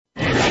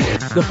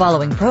The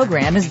following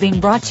program is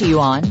being brought to you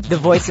on the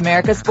Voice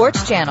America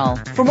Sports Channel.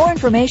 For more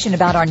information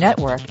about our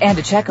network and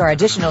to check our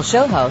additional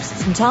show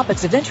hosts and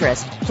topics of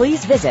interest,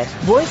 please visit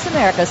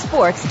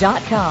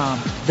voiceamericasports.com.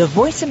 The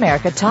Voice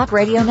America Talk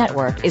Radio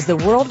Network is the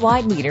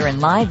worldwide leader in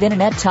live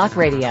Internet talk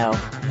radio.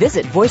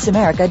 Visit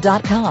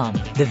voiceamerica.com.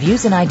 The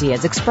views and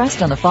ideas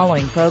expressed on the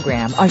following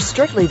program are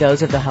strictly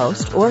those of the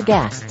host or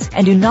guests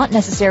and do not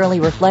necessarily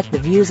reflect the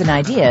views and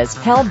ideas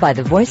held by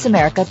the Voice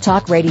America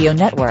Talk Radio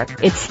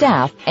Network, its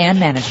staff, and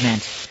management. Feel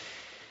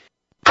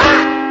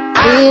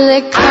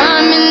it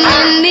coming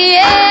in the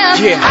air.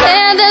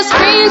 Hear the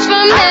screams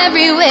from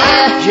everywhere.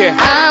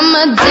 I'm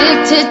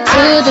addicted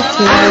to the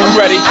thrill. I'm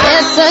ready.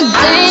 It's a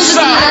dangerous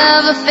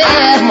love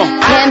affair.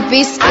 Can't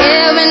be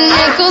scared when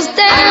it goes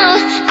down.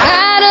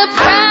 Got a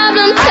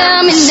problem?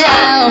 Tell me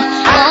now.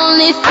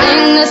 Only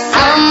thing that's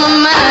on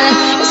my mind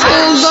is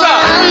who's gonna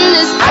run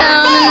this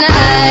town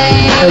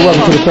tonight. Hey,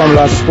 welcome to the Kwamie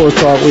Lassiter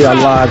Sports Talk. We are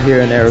live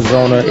here in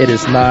Arizona. It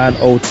is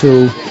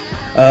 9:02.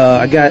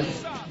 I got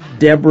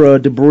Deborah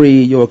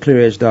Debris,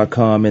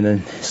 YourClearEdge.com in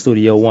the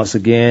studio once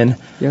again.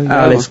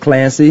 Alex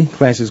Clancy,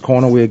 Clancy's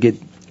Corner. We'll get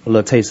a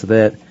little taste of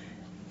that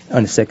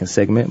on the second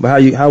segment.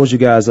 But how was you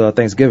guys'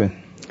 Thanksgiving?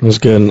 It was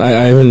good. I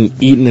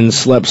haven't eaten and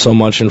slept so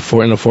much in a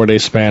 4-day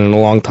span in a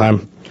long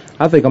time.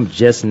 I think I'm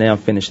just now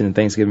finishing the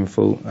Thanksgiving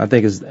food. I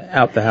think it's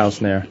out the house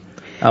now.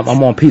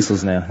 I'm on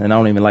pieces now, and I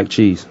don't even like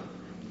cheese.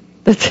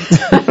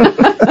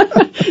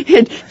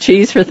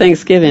 Cheese for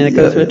Thanksgiving. It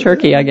goes with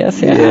turkey, I guess.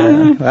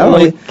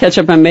 Yeah.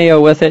 Ketchup and mayo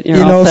with it.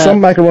 You're all set.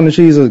 Some macaroni and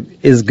cheese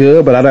is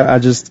good, but I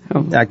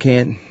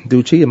can't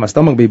do cheese. My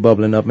stomach be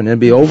bubbling up, and it'll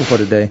be over for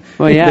the day.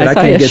 Well, yeah, I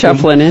saw you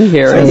shuffling in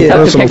here. It's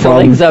tough to pick the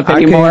legs up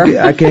anymore.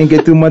 I can't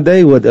get through my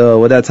day with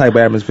that type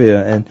of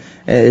atmosphere, and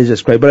it's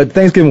just great. But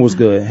Thanksgiving was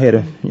good. Had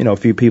a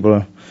few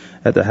people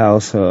at the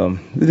house. We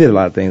did a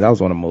lot of things. I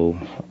was on the move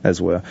as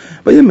well.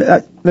 But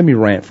let me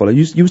rant for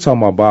you. You were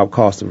talking about Bob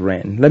Costa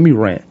ranting. Let me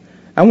rant.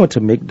 I went to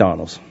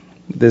McDonald's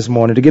this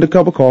morning to get a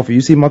cup of coffee. You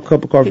see my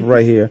cup of coffee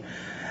right here.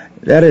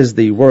 That is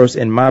the worst,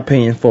 in my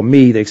opinion, for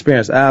me, the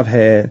experience I've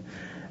had,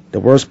 the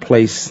worst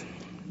place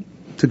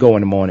to go in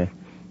the morning.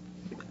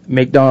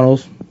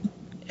 McDonald's,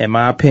 in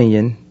my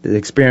opinion, the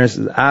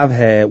experiences I've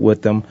had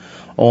with them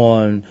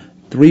on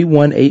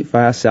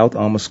 3185 South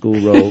Alma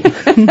School Road.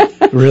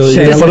 Really?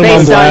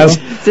 Is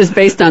this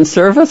based on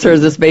service or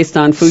is this based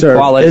on food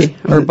quality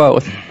or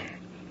both?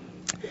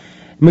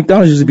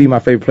 McDonald's used to be my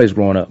favorite place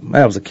growing up.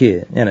 I was a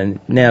kid, and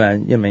now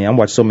I'm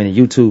watching so many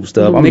YouTube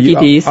stuff. Mickey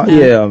D's.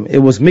 It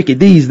was Mickey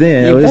D's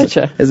then.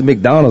 Betcha. It's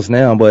McDonald's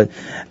now, but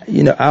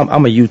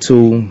I'm a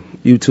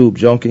YouTube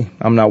junkie.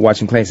 I'm not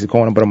watching Clancy's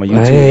Corner, but I'm a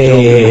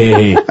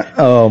YouTube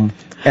junkie.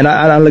 And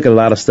I look at a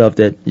lot of stuff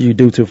that you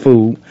do to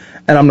food,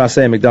 and I'm not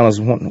saying McDonald's.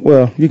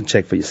 Well, you can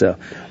check for yourself.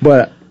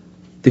 But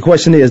the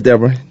question is,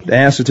 Deborah, the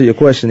answer to your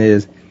question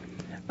is,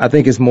 I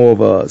think it's more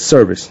of a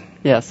service.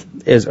 Yes.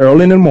 It's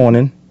early in the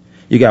morning.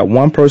 You got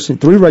one person,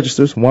 3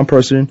 registers, one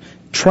person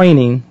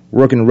training,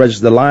 working the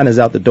register. The line is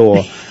out the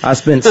door. I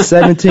spent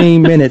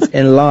 17 minutes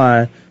in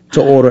line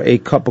to order a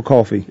cup of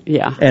coffee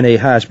and a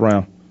hash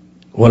brown.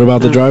 What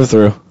about the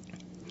drive-thru?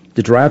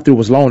 The drive-thru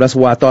was long. That's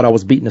why I thought I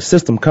was beating the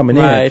system coming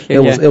in.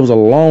 It was a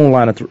long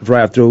line of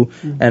drive-thru.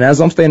 And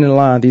as I'm standing in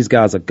line, these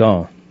guys are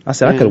gone. I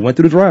said, I could have went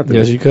through the drive-thru.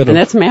 Yes, you could have. And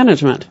that's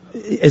management.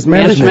 It's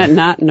management.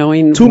 Not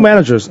knowing. 2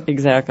 managers.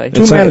 Exactly.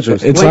 Two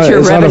managers. It's not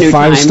a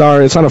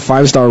 5-star. It's not a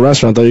 5-star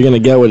restaurant though. You're going to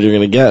get what you're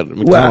going to get.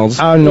 McDonald's.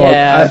 Well, I know.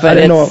 Yeah, but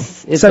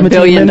it's a $1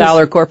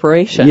 billion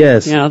corporation.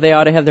 Yes. They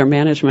ought to have their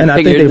management. And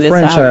I think they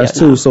franchise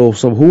too. So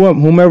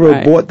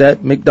whomever bought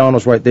that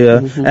McDonald's right there,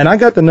 and I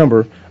got the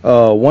number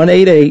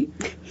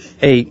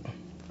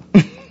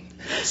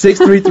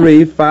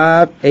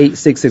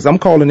 1-888-633-5866. I'm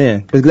calling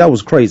in because that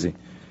was crazy.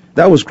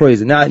 That was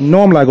crazy. Now,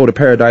 normally I go to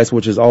Paradise,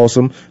 which is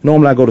awesome.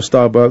 Normally I go to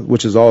Starbucks,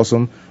 which is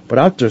awesome. But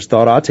I just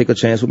thought I'd take a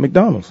chance with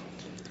McDonald's.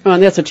 Oh,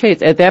 and that's a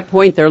chance. At that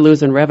point, they're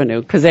losing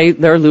revenue because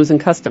they're losing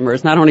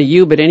customers. Not only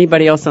you, but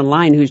anybody else in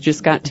line who's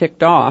just got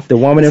ticked off. The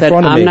woman in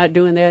front of me. I'm not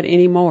doing that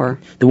anymore.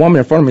 The woman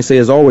in front of me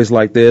says always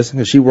like this,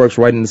 because she works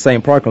right in the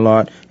same parking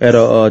lot at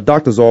a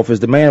doctor's office.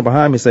 The man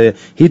behind me said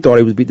he thought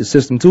he was beat the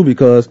system too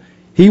because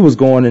he was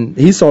going and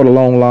he saw the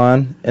long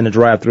line in the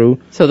drive-thru.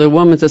 So the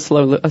woman's a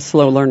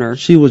slow learner.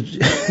 She was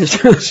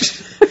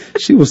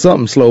she was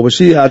something slow, but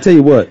I'll tell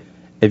you what,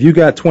 if you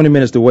got 20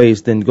 minutes to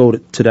waste, then go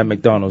to that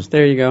McDonald's.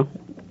 There you go.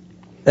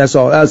 That's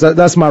all.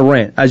 That's my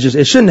rant.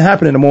 It shouldn't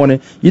happen in the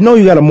morning.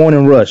 You got a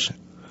morning rush.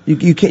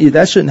 You can't.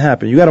 That shouldn't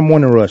happen. You got a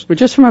morning rush. But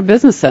just from a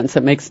business sense,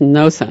 it makes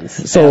no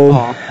sense. So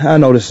I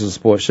know this is a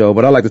sports show,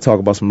 but I like to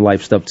talk about some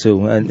life stuff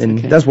too, and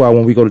that's why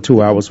when we go to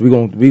 2 hours, we're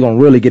gonna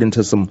really get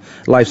into some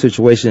life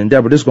situation. And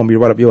Deborah, this is gonna be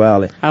right up your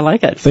alley. I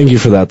like it. Thank you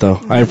for that,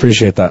 though. I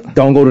appreciate that.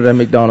 Don't go to that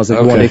McDonald's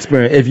if you want the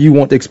experience. If you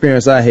want the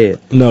experience I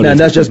had, now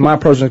that's just my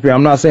personal experience.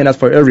 I'm not saying that's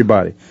for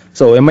everybody.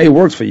 So it may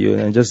work for you,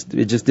 and it just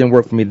didn't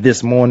work for me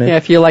this morning. Yeah,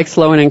 if you like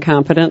slow and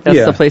incompetent,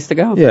 that's the place to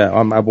go. Yeah,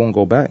 I won't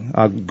go back.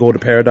 I'll go to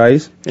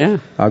Paradise. Yeah.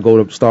 I'll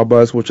go to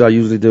Starbucks, which I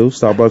usually do.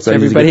 Starbucks.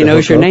 Everybody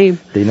knows your name.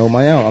 They know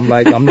my own.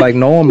 I'm like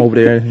Norm over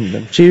there.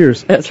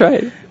 Cheers. That's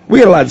right. We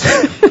got a lot.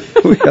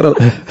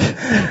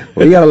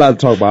 We got a lot to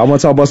talk about. I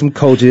want to talk about some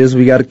coaches.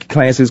 We got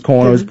Clancy's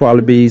Corners,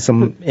 probably be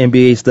some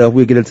NBA stuff.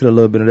 We'll get into a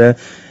little bit of that.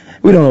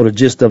 We don't know the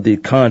gist of the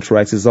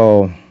contracts. It's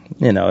all,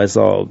 it's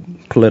all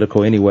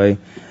political anyway.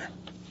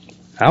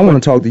 I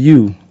want to talk to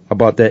you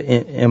about that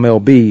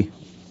MLB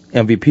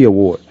MVP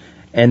award.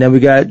 And then we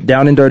got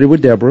Down and Dirty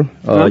with Deborah.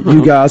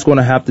 You guys going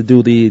to have to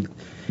do the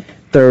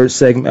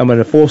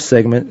fourth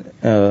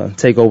segment,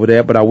 take over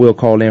that, but I will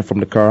call in from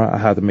the car. I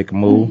have to make a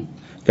move.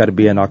 Got to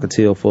be in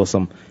Alcatel for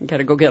some. You got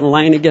to go get in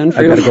line again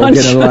for your lunch. I got to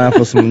go get in line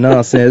for some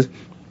nonsense.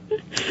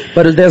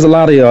 But there's a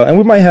lot of and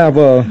we might have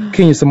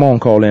Kenya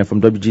Simone call in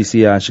from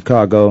WGCI in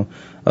Chicago.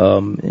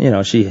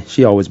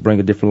 She always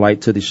bring a different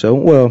light to the show.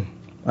 Well,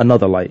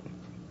 another light,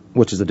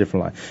 which is a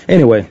different light.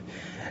 Anyway,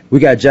 we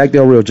got Jack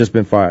Del Rio just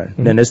been fired.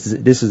 Then this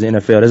is the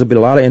NFL. There's been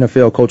a lot of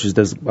NFL coaches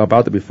that's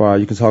about to be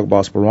fired. You can talk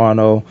about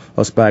Sperano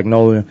or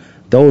Spagnuolo.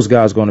 Those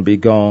guys are going to be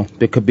gone.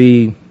 There could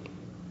be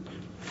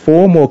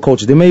 4 more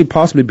coaches. There may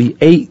possibly be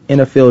 8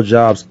 NFL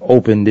jobs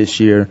open this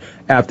year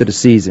after the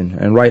season.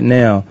 And right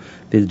now,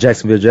 the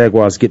Jacksonville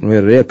Jaguars getting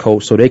rid of their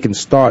coach so they can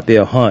start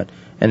their hunt.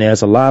 And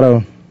there's a lot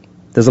of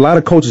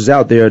coaches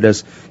out there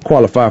that's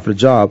qualified for the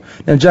job.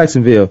 And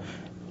Jacksonville,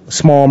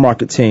 small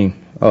market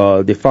team.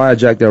 They fired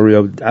Jack Del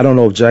Rio. I don't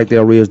know if Jack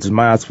Del Rio's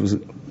demise was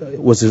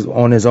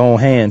in his own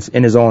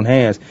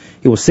hands.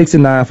 He was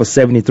 69 for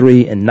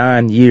 73 in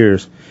 9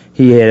 years.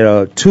 He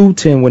had 2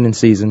 10-winning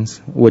seasons,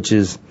 which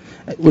is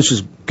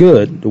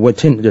good.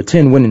 The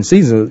 10 winning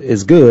season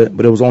is good,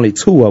 but it was only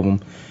 2 of them.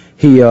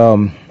 He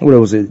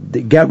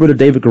They got rid of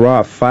David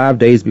Garrard 5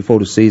 days before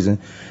the season.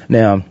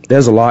 Now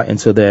there's a lot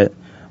into that.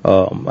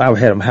 I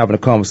had him having a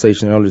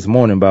conversation earlier this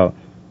morning about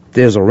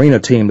there's an arena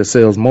team that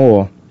sells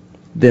more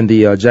than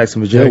the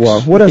Jacksonville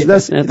Jaguars.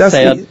 That's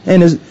sad.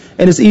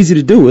 And it's easy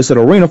to do. It's an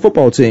arena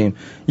football team.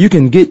 You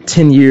can get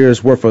 10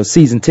 years worth of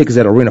season tickets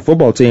at an arena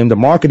football team. The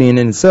marketing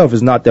in itself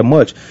is not that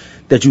much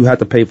that you have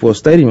to pay for a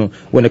stadium.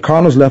 When the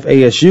Cardinals left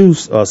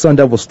ASU, Sun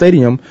Devil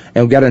Stadium,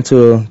 and got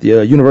into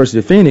the University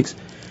of Phoenix,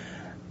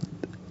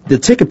 the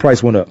ticket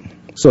price went up.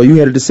 So you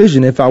had a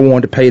decision if I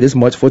wanted to pay this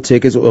much for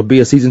tickets or be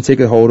a season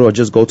ticket holder or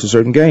just go to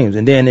certain games.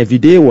 And then if you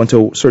did want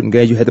to certain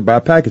games, you had to buy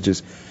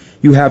packages.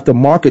 You have to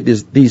market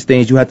these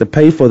things. You have to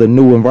pay for the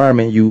new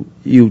environment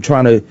you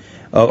trying to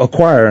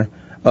acquire.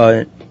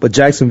 But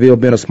Jacksonville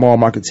being a small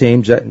market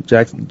team,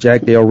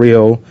 Jack Del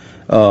Rio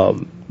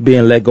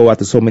being let go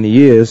after so many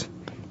years,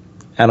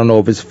 I don't know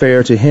if it's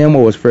fair to him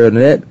or it's fair to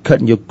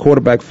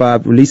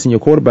that. Releasing your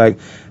quarterback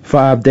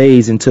 5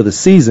 days into the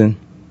season.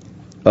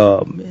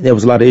 There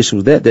was a lot of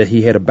issues that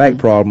he had a back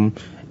problem,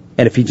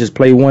 and if he just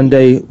played one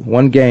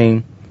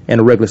game in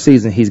a regular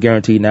season, he's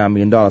guaranteed $9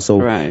 million.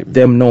 So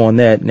them knowing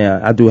that, now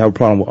I do have a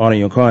problem with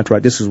honoring your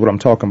contract. This is what I'm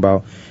talking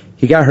about.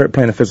 He got hurt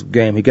playing a physical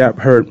game. He got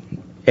hurt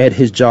at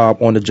his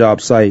job on the job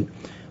site,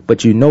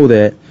 but you know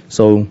that,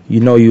 so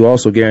you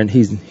also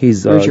guarantee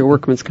he's there's your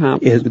workman's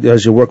comp.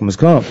 There's your workman's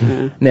comp.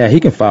 Yeah. Now he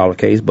can file a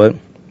case, but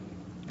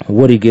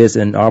what he gets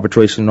in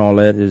arbitration and all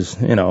that is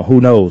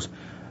who knows.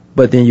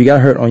 But then you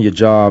got hurt on your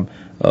job,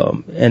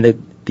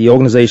 and the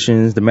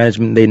organizations, the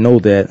management, they know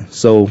that.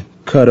 So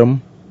cut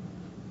him,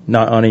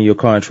 not honoring your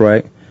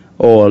contract,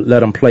 or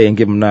let him play and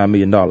give him $9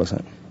 million.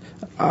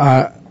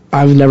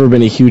 I've never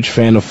been a huge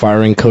fan of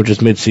firing coaches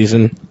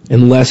midseason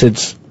unless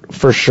it's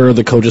for sure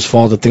the coach's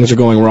fault that things are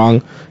going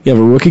wrong. You have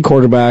a rookie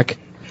quarterback.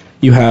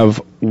 You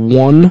have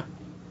you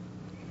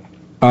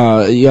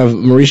have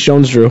Maurice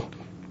Jones-Drew,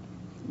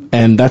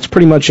 and that's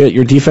pretty much it.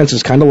 Your defense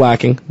is kind of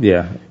lacking.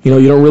 Yeah.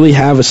 You don't really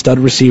have a stud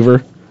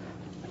receiver.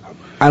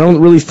 I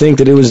don't really think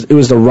that it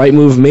was the right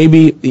move.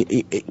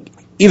 Maybe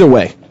either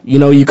way.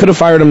 You could have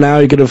fired him now.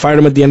 You could have fired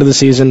him at the end of the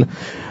season.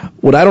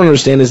 What I don't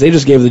understand is they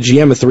just gave the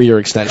GM a 3-year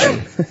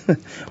extension.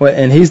 Well,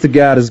 and he's the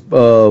guy that's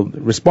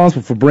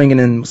responsible for bringing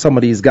in some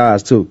of these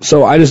guys, too.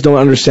 So I just don't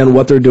understand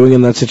what they're doing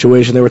in that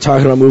situation. They were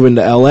talking about moving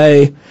to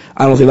L.A.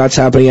 I don't think that's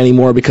happening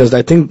anymore because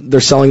I think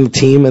they're selling the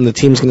team, and the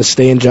team's going to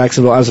stay in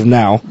Jacksonville as of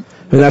now.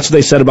 And that's what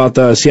they said about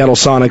the Seattle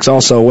Sonics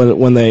also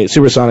when they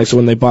Supersonics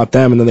when they bought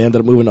them, and then they ended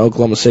up moving to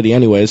Oklahoma City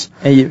anyways.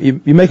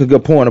 And you make a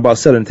good point about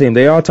selling the team.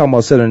 They are talking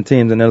about selling the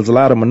teams, and there's a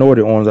lot of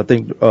minority owners. I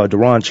think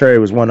Deron Cherry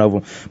was one of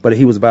them, but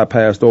he was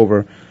bypassed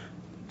over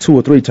 2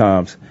 or 3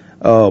 times.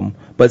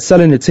 But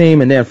selling the team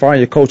and then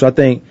firing your coach, I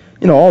think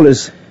all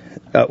this,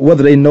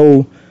 whether they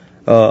know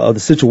of the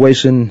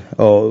situation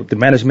or the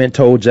management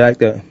told Jack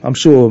that, I'm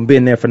sure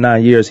being there for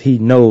 9 years, he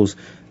knows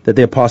that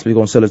they're possibly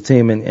going to sell his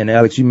team. And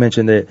Alex, you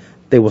mentioned that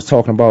they was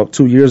talking about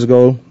 2 years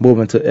ago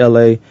moving to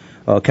L.A.,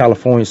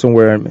 California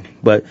somewhere.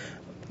 But,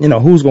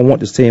 who's going to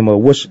want this team?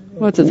 Or what's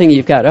the thing?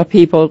 You've got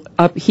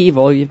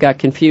upheaval, you've got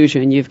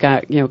confusion, you've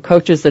got,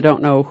 coaches that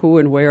don't know who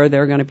and where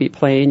they're going to be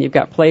playing, you've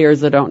got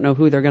players that don't know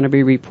who they're going to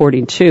be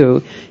reporting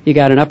to, you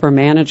got an upper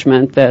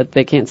management that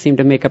they can't seem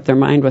to make up their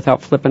mind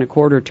without flipping a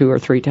quarter 2 or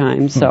 3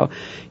 times. So,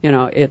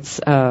 it's,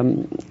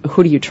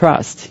 who do you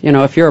trust?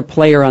 If you're a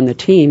player on the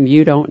team,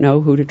 you don't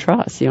know who to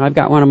trust. I've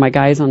got one of my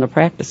guys on the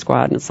practice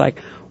squad, and it's like,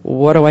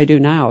 what do I do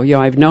now?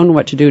 I've known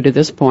what to do to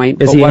this point,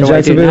 but what do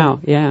I do now?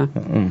 Yeah.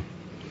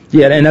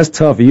 Yeah, and that's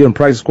tough. You're in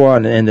practice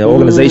squad, and the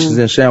organization's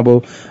in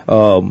shambles.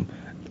 And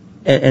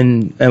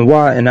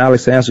why? And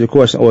Alex, to answer your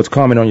question or to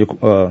comment on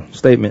your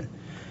statement,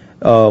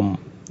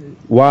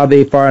 why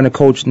they firing the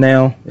coach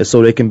now is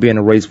so they can be in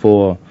a race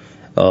for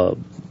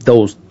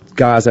those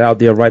guys out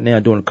there right now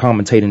doing the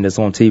commentating that's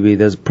on TV.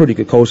 There's pretty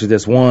good coaches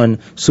that's won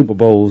Super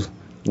Bowls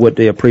with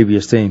their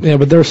previous team. Yeah,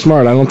 but they're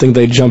smart. I don't think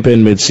they jump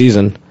in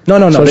mid-season.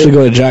 No. Especially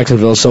go to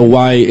Jacksonville. So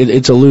why?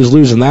 It's a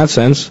lose-lose in that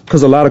sense.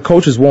 Because a lot of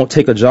coaches won't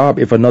take a job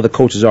if another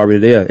coach is already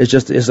there. It's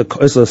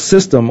a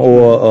system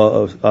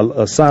or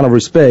a sign of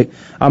respect.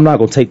 I'm not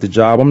going to take the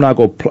job. I'm not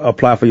going to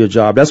apply for your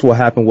job. That's what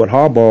happened with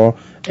Harbaugh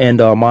and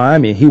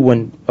Miami. He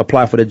wouldn't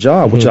apply for the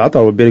job, which I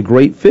thought would be a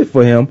great fit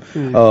for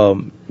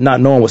him. Not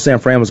knowing what San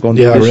Fran was going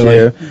to do this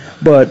year,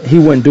 but he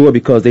wouldn't do it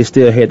because they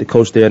still had the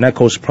coach there, and that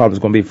coach probably is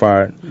going to be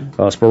fired.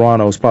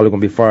 Sperano is probably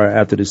going to be fired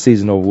after the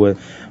season over with.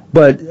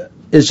 But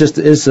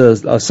it's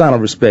a sign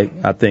of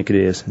respect, I think it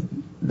is.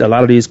 A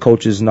lot of these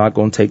coaches not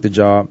going to take the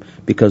job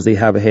because they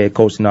have a head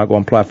coach and not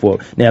going to apply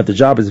for it. Now, if the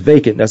job is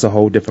vacant, that's a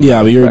whole different.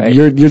 Yeah, but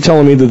you're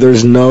telling me that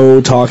there's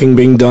no talking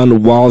being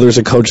done while there's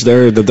a coach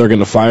there that they're going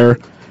to fire.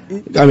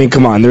 I mean,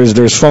 come on.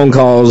 There's phone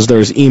calls,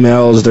 there's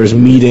emails, there's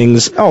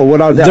meetings. Oh,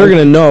 without that, they're going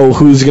to know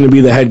who's going to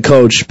be the head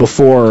coach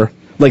before.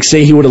 Like,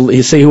 say he would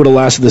have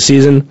lasted the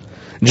season.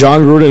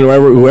 John Gruden,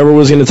 whoever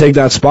was going to take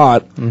that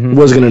spot,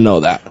 was going to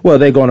know that. Well,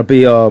 they're going to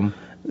be.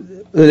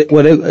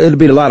 It'll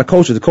be a lot of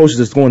coaches. The coaches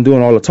that's going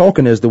doing all the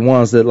talking is the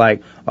ones that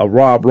like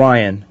Rob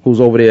Ryan, who's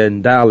over there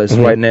in Dallas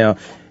right now,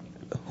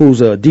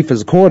 who's a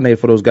defensive coordinator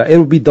for those guys. It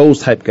would be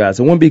those type guys.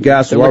 It wouldn't be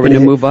guys who already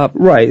looking to move up.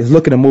 Right,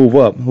 looking to move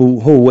up, who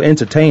will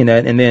entertain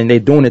that, and then they're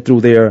doing it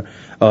through their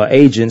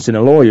agents and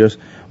the lawyers.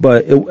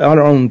 But I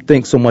don't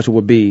think so much it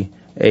would be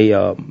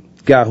a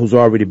guy who's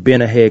already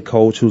been a head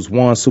coach, who's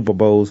won Super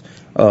Bowls,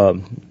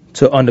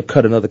 to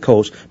undercut another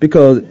coach.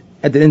 Because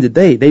at the end of the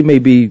day, they may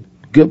be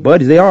good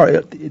buddies.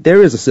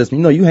 There is a system.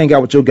 You know, you hang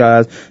out with your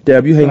guys,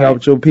 Deb, you hang out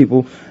with your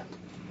people.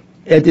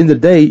 At the end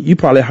of the day, you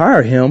probably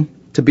hire him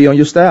to be on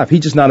your staff. He's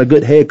just not a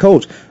good head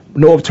coach.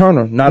 Norv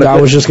Turner, I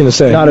was just going to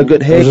say. Not a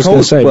good head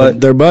coach, but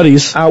they're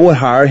buddies. I would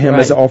hire him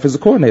as an offensive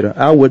coordinator.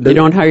 I would. You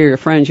don't hire your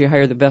friends, you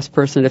hire the best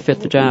person to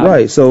fit the job.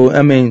 Right. So,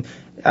 I mean,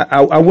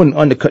 I wouldn't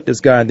undercut this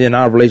guy and then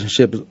our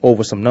relationship is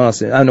over some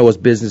nonsense. I know it's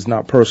business,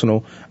 not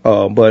personal,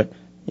 but,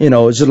 you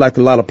know, it's just like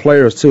a lot of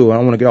players, too. I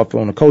don't want to get off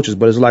on the coaches,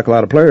 but it's like a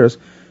lot of players.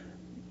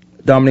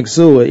 Dominic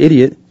Sewell, an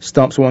idiot,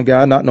 stumps one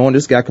guy not knowing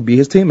this guy could be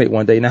his teammate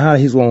one day. Now,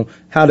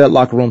 how that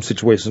locker room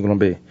situation is going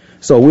to be.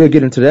 So we'll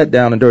get into that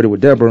down and dirty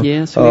with Deborah.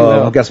 Yes, we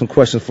will. I've got some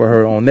questions for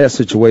her on that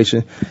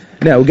situation.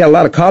 Now, we got a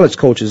lot of college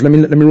coaches. Let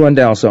me run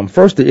down some.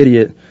 First, the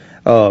idiot.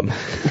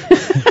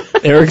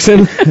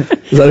 Erickson? Is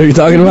that who you're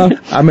talking about?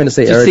 I meant to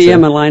say Did Erickson. you see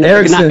him in line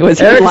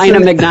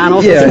at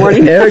McDonald's this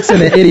morning?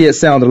 Erickson and idiot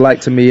sounded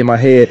alike to me in my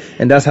head,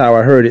 and that's how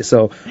I heard it.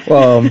 So,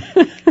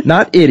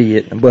 not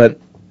idiot, but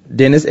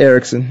Dennis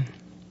Erickson,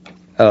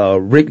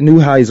 Rick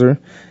Neuheisel,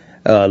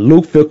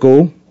 Luke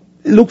Fickell.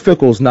 Luke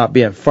Fickell's not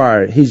being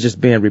fired. He's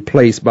just being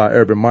replaced by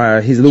Urban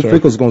Meyer. Luke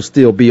Fickell's going to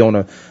still be on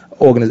a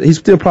organization. He's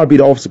still probably be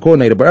the offensive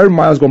coordinator, but Urban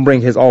Meyer's going to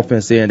bring his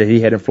offense in that he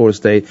had in Florida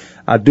State.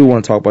 I do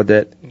want to talk about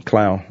that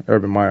clown,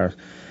 Urban Meyer.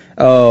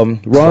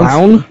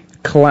 Clown.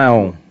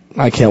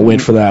 I can't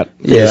wait for that.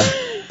 Yeah.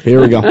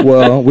 Here we go.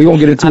 Well, we're going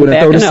to get into it in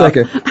 30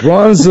 seconds.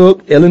 Ron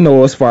Zook,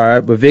 Illinois, is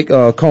fired, but Vic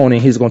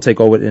Koenig, he's going to take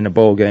over in the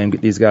bowl game,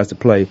 get these guys to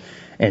play.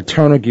 And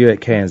Turner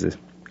Garrett, Kansas.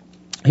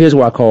 Here's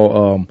what I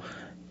call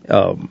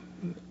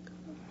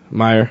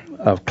Meyer.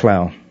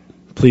 Clown.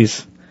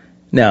 Please.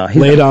 Now,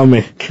 lay it on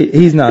me.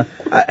 He's not.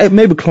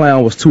 Maybe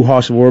clown was too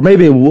harsh a word.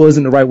 Maybe it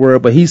wasn't the right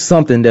word, but he's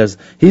something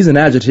he's an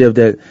adjective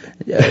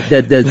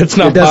that's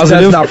not positive.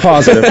 That's not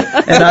positive.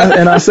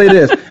 and I say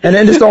this, and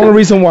then it's the only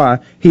reason why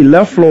he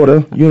left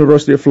Florida,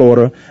 University of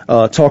Florida,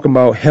 talking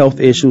about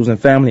health issues and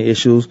family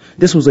issues.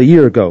 This was a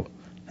year ago.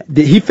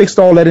 He fixed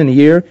all that in a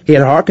year. He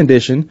had a heart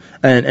condition,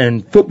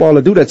 and football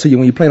will do that to you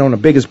when you're playing on the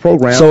biggest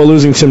program. So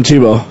losing Tim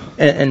Tebow.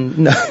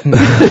 And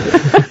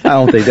I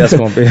don't think that's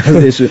going to be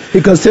an issue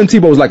because Tim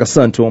Tebow was like a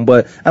son to him.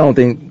 But I don't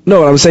think.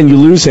 No, I'm saying you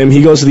lose him.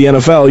 He goes to the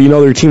NFL. You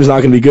know their team's not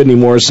going to be good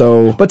anymore.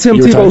 So. But Tim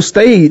Tebow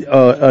stayed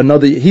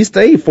He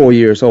stayed 4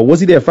 years. Or was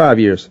he there 5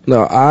 years?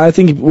 No, I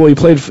think. Well, he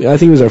played. I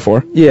think he was there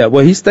 4. Yeah.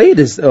 Well, he stayed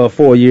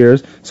 4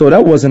 years. So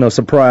that wasn't a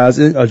surprise.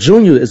 A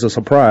junior is a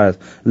surprise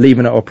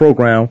leaving a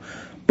program.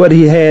 But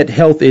he had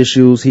health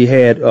issues. He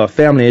had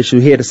family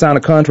issues. He had to sign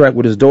a contract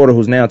with his daughter,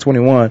 who's now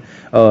 21,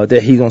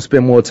 that he's going to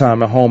spend more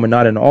time at home and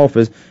not in the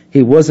office.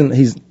 He's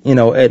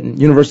at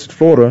University of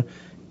Florida,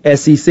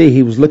 SEC,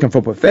 he was looking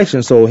for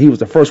perfection, so he was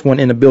the first one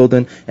in the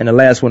building and the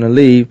last one to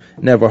leave,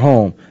 never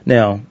home.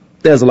 Now,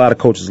 there's a lot of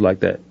coaches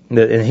like that.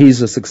 And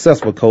he's a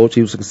successful coach.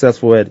 He was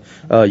successful at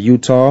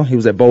Utah. He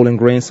was at Bowling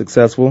Green,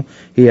 successful.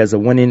 He has a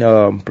winning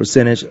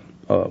percentage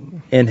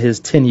in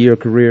his 10-year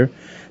career.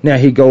 Now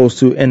he goes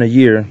to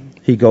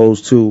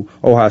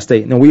Ohio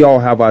State. Now, we all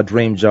have our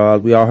dream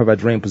jobs. We all have our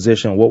dream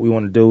position, what we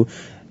want to do,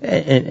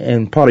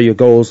 and part of your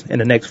goals in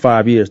the next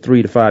 5 years,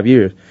 3 to 5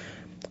 years.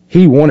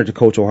 He wanted to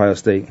coach Ohio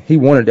State. He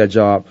wanted that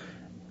job.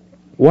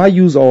 why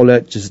use all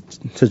that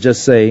to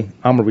say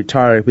I'm gonna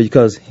retire?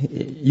 Because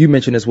you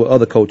mentioned this with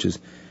other coaches.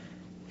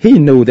 He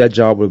knew that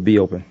job would be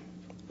open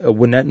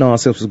when that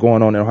nonsense was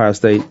going on at Ohio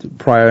State.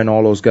 Pryor and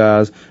all those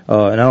guys,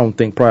 and I don't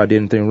think Pryor did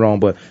anything wrong,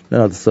 but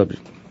another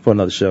subject for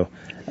another show.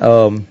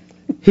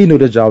 He knew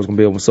that job was gonna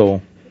be open.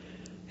 So,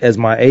 as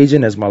my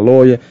agent, as my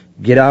lawyer,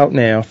 get out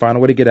now. Find a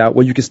way to get out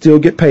where you can still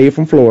get paid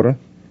from Florida,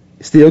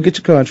 still get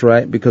your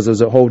contract, because there's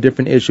a whole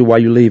different issue while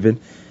you're leaving.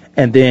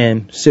 And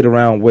then sit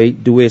around,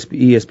 wait, do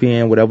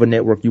ESPN, whatever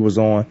network you was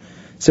on,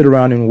 sit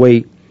around and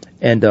wait,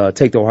 and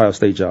take the Ohio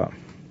State job.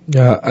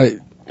 Yeah,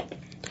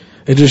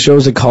 it just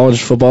shows that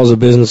college football is a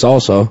business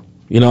also.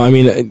 You know, I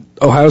mean,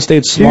 Ohio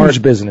State's smart.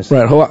 Huge business.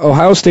 Right,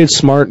 Ohio State's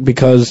smart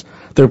because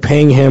they're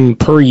paying him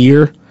per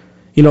year.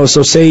 You know,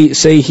 so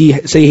say he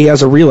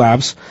has a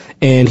relapse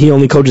and he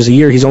only coaches a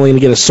year, he's only going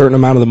to get a certain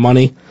amount of the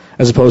money,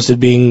 as opposed to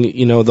being,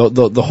 you know,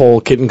 the whole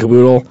kit and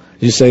caboodle,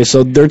 you say.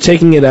 So they're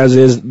taking it as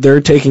is.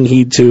 They're taking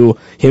heed to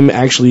him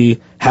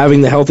actually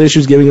having the health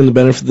issues, giving him the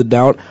benefit of the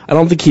doubt. I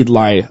don't think he'd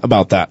lie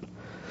about that.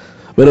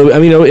 But,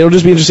 it'll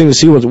just be interesting to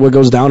see what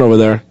goes down over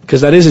there,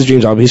 because that is his dream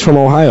job. He's from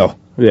Ohio.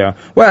 Yeah.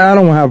 Well, I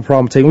don't have a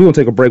problem taking, we're going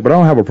to take a break, but I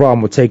don't have a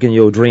problem with taking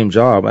your dream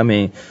job. I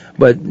mean,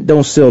 but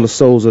don't sell the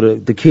souls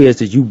of the kids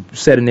that you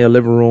sat in their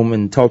living room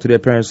and talk to their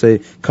parents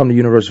and say, come to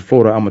University of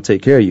Florida, I'm going to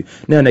take care of you.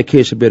 Now that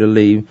kid should be able to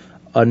leave.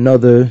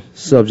 Another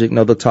subject,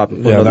 another topic.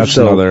 Yeah, that's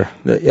show.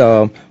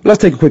 another.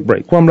 Let's take a quick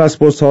break. Kwamie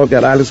Sports Talk,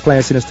 got Alex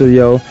Clancy in the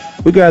studio.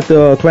 We got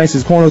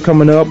Clancy's Corner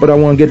coming up, but I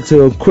want to get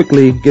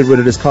rid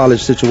of this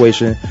college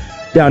situation.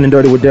 Down and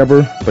Dirty with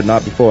Deborah, but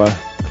not before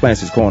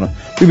Clancy's Corner.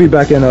 We'll be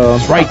back in,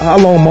 right. How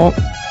long, Monk?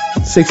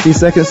 60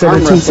 seconds,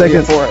 72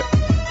 seconds? For it.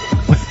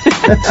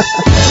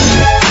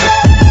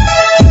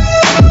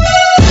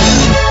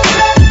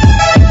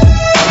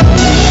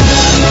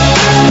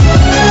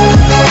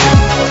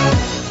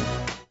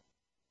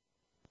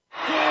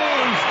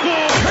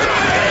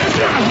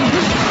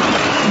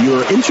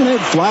 Your internet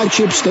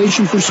flagship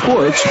station for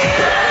sports.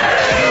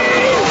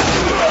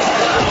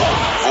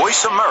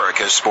 Voice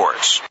America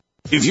Sports.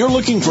 If you're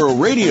looking for a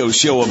radio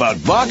show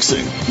about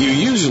boxing, you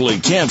usually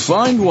can't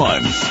find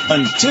one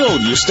until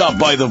you stop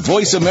by the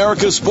Voice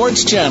America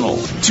Sports Channel.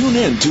 Tune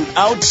in to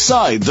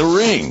Outside the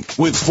Ring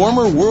with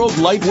former world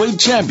lightweight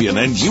champion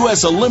and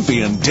U.S.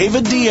 Olympian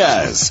David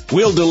Diaz.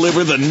 We'll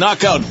deliver the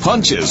knockout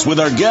punches with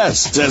our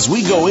guests as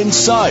we go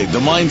inside the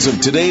minds of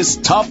today's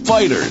top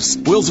fighters.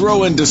 We'll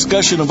throw in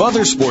discussion of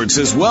other sports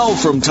as well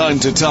from time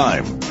to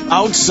time.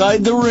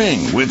 Outside the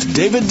Ring with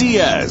David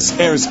Diaz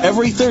airs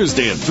every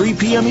Thursday at 3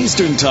 p.m.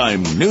 Eastern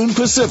Time, noon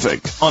Pacific,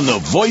 on the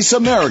Voice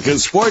America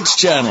Sports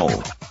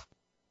Channel.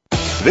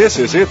 This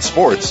Is It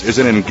Sports is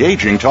an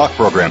engaging talk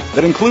program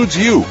that includes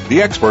you,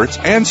 the experts,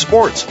 and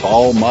sports,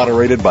 all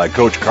moderated by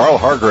Coach Carl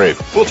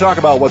Hargrave. We'll talk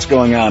about what's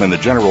going on in the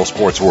general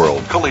sports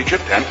world,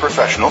 collegiate and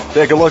professional.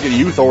 Take a look at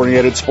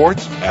youth-oriented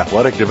sports,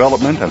 athletic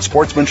development and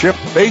sportsmanship,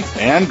 faith,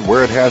 and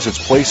where it has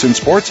its place in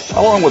sports,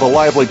 along with a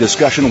lively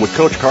discussion with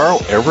Coach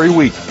Carl every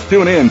week.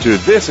 Tune in to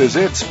This Is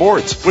It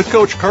Sports with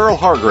Coach Carl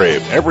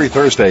Hargrave every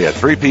Thursday at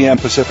 3 p.m.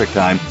 Pacific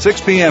Time,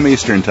 6 p.m.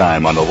 Eastern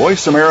Time on the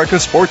Voice America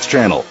Sports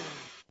Channel.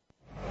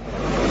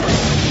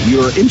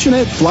 Your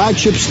internet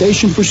flagship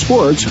station for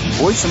sports,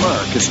 Voice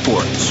America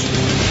Sports.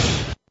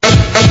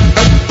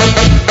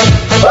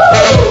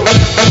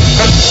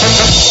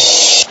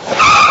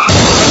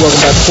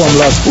 Welcome back to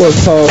Kwamie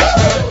Sports Talk.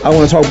 I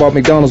want to talk about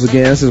McDonald's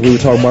again since we were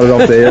talking about it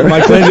off the air.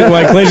 Mike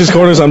Clancy's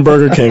Corner's on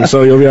Burger King,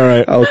 so you'll be all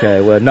right. Okay,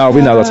 well, no,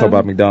 we're not going to talk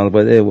about McDonald's,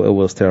 but it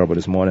was terrible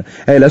this morning.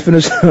 Hey, let's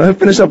finish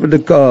up with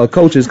the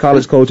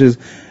college coaches,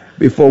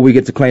 before we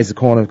get to Clancy's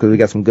Corner, because we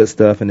got some good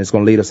stuff, and it's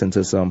going to lead us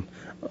into some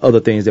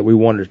other things that we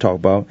wanted to talk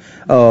about.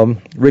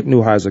 Rick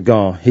Neuheiser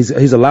gone.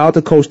 He's allowed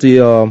to coach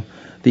the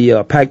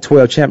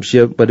Pac-12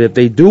 championship, but if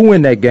they do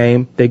win that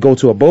game, they go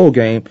to a bowl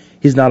game.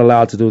 He's not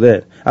allowed to do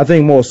that. I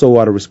think more so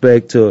out of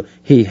respect to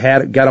he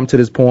had got him to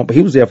this point, but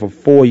he was there for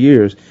 4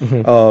 years.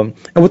 Mm-hmm.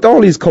 And with all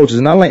these coaches,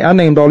 and I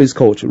named all these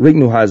coaches: Rick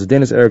Neuheiser,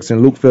 Dennis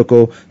Erickson, Luke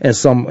Fickell, in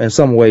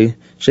some way,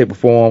 shape, or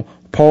form.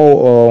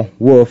 Paul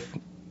Wolf,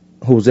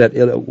 who was at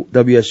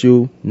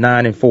WSU,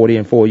 9-40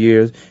 in 4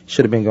 years.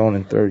 Should have been gone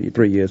in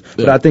 33 years. Yeah.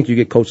 But I think you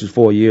get coaches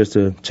 4 years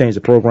to change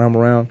the program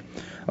around.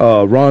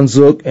 Ron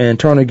Zook and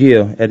Turner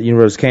Gill at the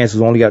University of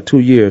Kansas only got 2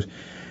 years.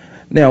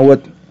 Now,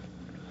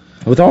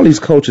 with all these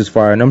coaches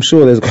fired, and I'm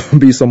sure there's going to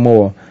be some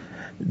more,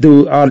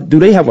 do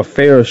they have a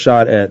fair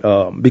shot at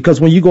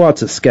because when you go out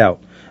to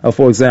scout,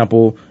 for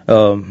example,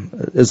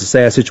 there's a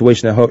sad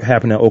situation that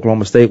happened at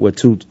Oklahoma State where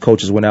 2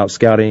 coaches went out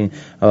scouting.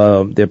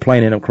 Their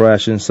plane ended up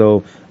crashing.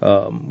 So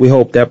we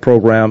hope that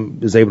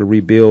program is able to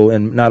rebuild,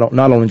 and not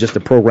only just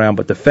the program,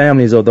 but the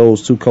families of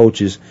those 2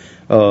 coaches,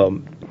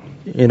 can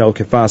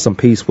find some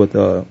peace with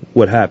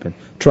what happened.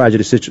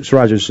 Tragedy situation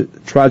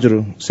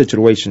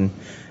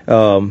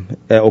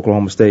at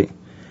Oklahoma State.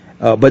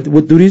 But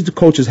do these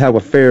coaches have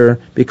a fair?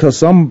 Because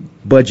some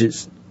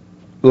budgets,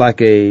 like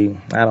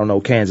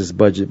Kansas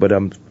budget, but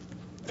I'm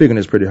figuring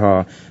it's pretty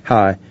high.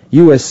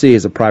 USC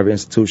is a private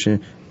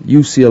institution.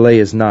 UCLA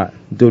is not.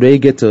 Do they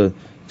get to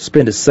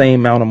spend the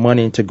same amount of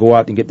money to go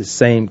out and get the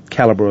same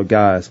caliber of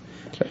guys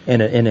in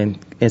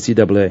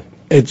NCAA.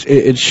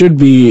 It should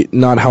be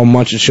not how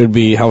much, it should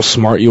be how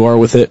smart you are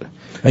with it.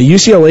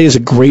 UCLA is a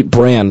great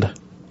brand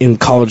in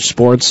college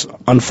sports.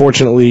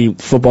 Unfortunately,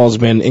 football's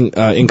been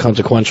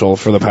inconsequential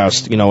for the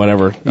past,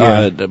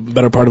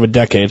 better part of a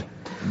decade.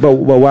 But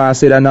why I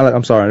say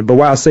that, but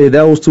why I say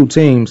those two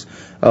teams,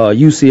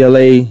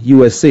 UCLA,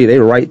 USC,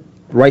 they're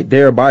right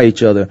there by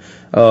each other.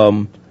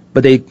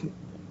 But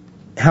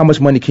how much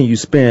money can you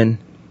spend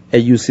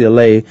at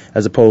UCLA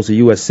as opposed to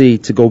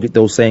USC to go get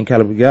those same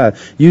caliber guys?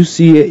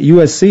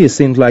 USC, it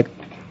seems like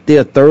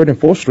their third and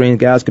fourth string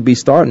guys could be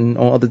starting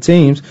on other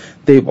teams.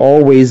 They've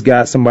always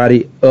got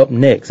somebody up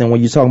next. And when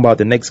you're talking about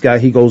the next guy,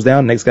 he goes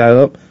down, next guy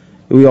up,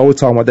 we always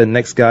talk about the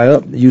next guy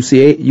up.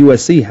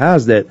 USC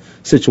has that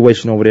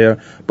situation over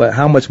there, but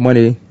how much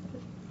money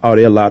are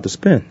they allowed to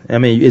spend? I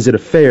mean, is it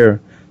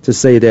fair to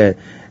say that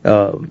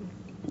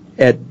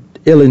at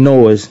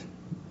Illinois,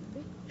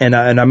 and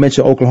I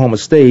mentioned Oklahoma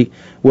State,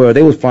 where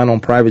they was flying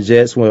on private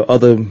jets, where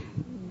other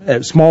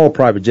small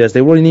private jets,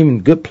 they weren't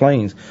even good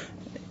planes,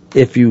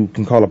 if you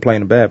can call a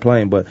plane a bad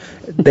plane, but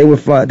they would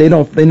fly. They're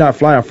not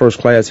flying first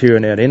class here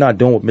and there. They're not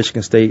doing what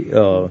Michigan State,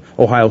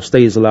 Ohio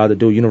State is allowed to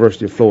do.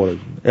 University of Florida,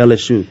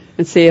 LSU.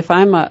 And see, if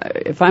I'm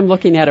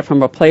looking at it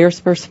from a player's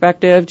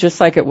perspective,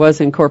 just like it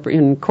was in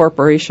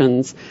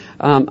corporations,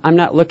 I'm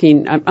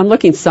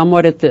looking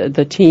somewhat at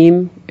the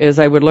team as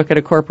I would look at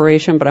a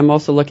corporation, but I'm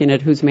also looking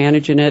at who's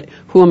managing it.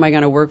 Who am I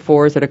going to work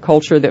for? Is it a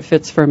culture that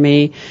fits for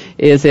me?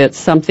 Is it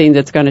something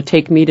that's going to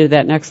take me to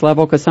that next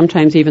level? Because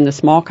sometimes even the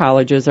small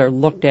colleges are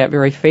looked at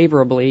very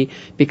favorably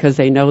because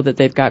they know that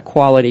they've got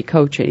quality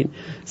coaching.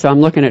 So I'm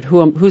looking at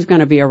who's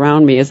going to be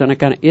around me. Is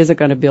it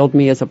going to build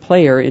me as a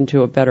player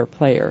into a better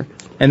player?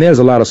 And there's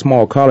a lot of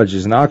small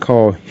colleges, and I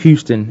call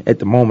Houston at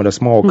the moment a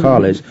small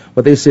college,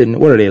 but they're sitting,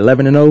 what are they,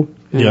 11-0?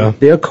 Yeah.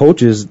 Their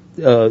coaches,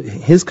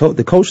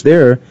 the coach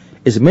there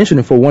is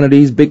mentioning for one of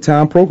these big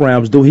time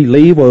programs. Do he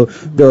leave or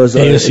does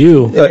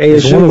ASU?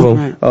 ASU. One of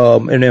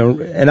them.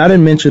 Right. And I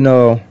didn't mention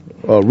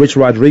Rich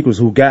Rodriguez,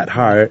 who got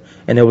hired,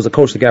 and there was a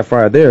coach that got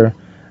fired there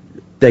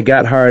that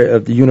got hired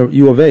at the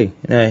U of A.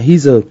 Now,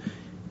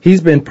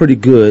 he's been pretty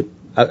good.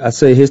 I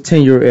say his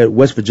tenure at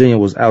West Virginia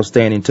was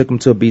outstanding. Took him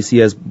to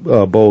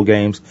BCS bowl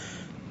games.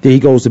 Then he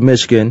goes to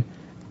Michigan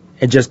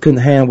and just couldn't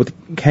hang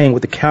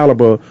with the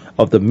caliber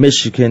of the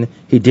Michigan.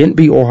 He didn't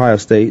beat Ohio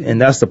State, and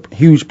that's the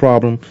huge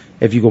problem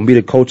if you're going to be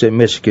the coach at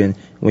Michigan.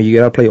 When you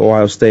got to play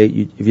Ohio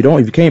State, if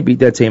you can't beat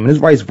that team, and it's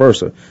vice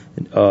versa.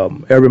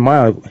 Every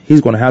mile,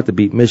 he's going to have to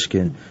beat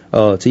Michigan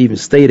to even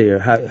stay there.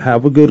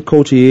 However good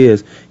coach he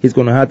is, he's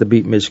going to have to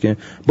beat Michigan.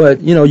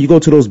 But, you go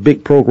to those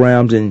big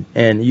programs, and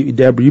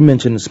Deborah, you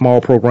mentioned the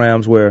small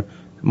programs where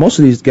most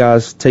of these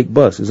guys take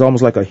bus. It's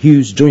almost like a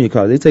huge junior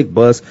college. They take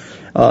bus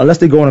unless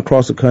they're going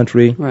across the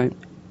country. Right.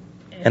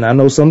 And I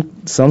know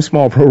some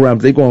small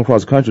programs, they going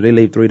across the country, they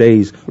leave 3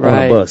 days on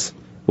a bus,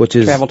 which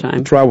is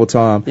travel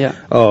time. Yeah.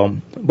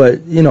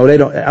 But they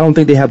don't. I don't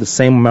think they have the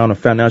same amount of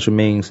financial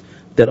means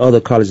that other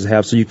colleges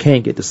have, so you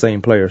can't get the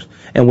same players.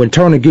 And when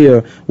Turner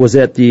Gear was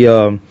at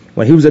when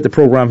he was at the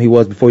program he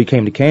was before he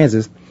came to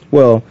Kansas,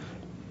 well,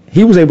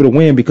 he was able to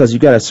win because you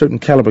got a certain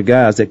caliber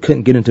guys that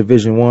couldn't get into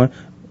Division I.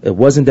 It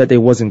wasn't that they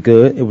wasn't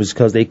good. It was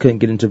because they couldn't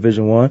get into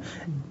Division I.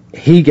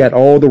 He got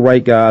all the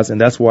right guys,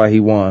 and that's why he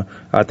won.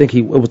 I think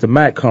it was the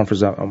MAC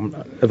conference,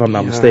 if I'm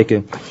not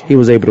mistaken. He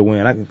was able to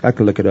win. I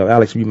could look it up.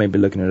 Alex, you may be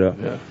looking it up.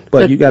 Yeah.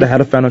 But you got to have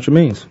the financial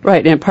means.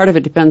 Right, and part of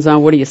it depends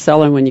on what are you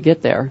selling when you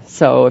get there.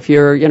 So if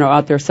you're,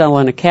 out there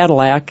selling a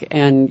Cadillac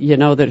and you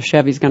know that a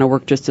Chevy's going to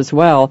work just as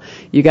well,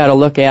 you got to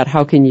look at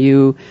how can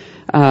you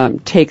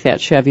take that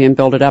Chevy and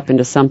build it up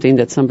into something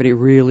that somebody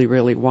really,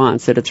 really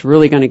wants, that it's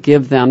really going to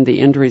give them the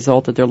end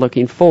result that they're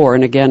looking for.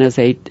 And again, as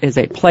a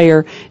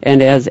player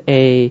and as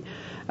a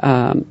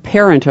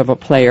parent of a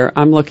player,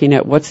 I'm looking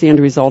at what's the end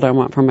result I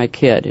want for my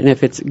kid. And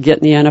if it's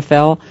getting the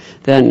NFL,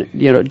 then,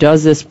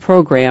 is this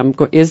program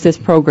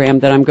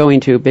that I'm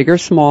going to, big or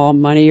small,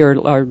 money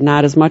or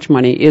not as much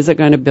money, is it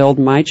going to build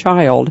my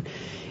child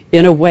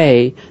in a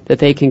way that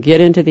they can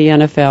get into the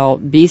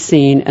NFL, be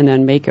seen, and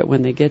then make it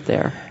when they get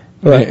there?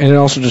 Right, and it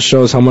also just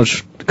shows how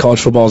much college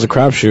football is a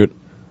crapshoot.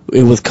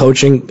 With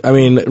coaching, I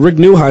mean, Rick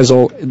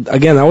Neuheisel,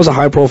 again, that was a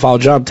high-profile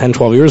job 10,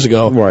 12 years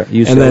ago. Right.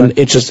 And then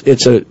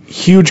it's a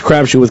huge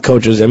crapshoot with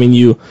coaches. I mean,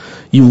 you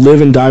live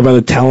and die by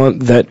the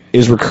talent that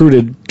is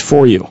recruited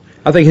for you.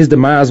 I think his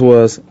demise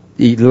was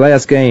the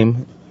last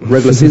game,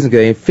 regular season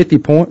game, 50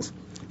 points.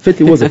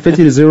 50 to 0?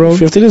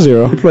 50 to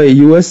 0. You play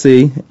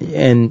USC,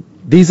 and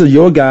these are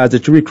your guys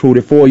that you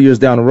recruited 4 years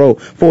down the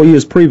road, 4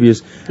 years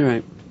previous.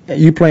 Right.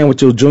 You playing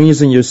with your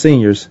juniors and your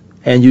seniors,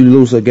 and you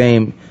lose a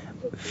game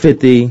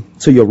 50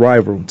 to your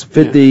rival,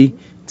 50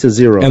 to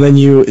 0. And then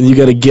you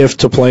get a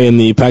gift to play in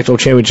the Pac-12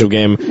 championship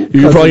game.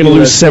 You're probably going to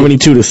lose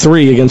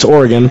 72-3 against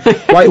Oregon.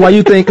 Why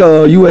you think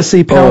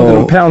USC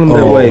pounded them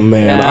that way? Oh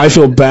man, I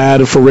feel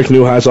bad for Rick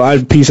Neuheisel.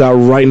 I'd peace out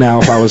right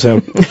now if I was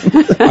him.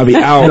 I'd be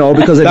out. No,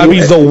 because that'd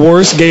be the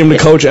worst game to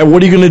coach. And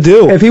what are you going to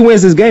do? If he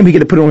wins this game, he get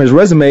to put it on his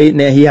resume, and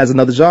then he has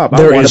another job.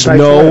 There is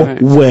no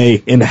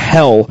way in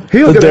hell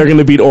that they're going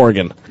to beat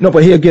Oregon. No,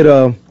 but he'll get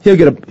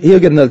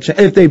another chance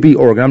if they beat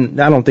Oregon.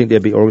 I don't think they'll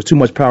beat Oregon. There's too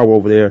much power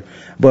over there.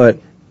 But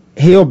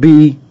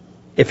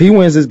if he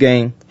wins this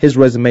game, his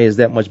resume is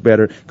that much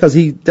better because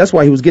that's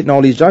why he was getting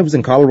all these jobs. He was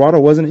in Colorado,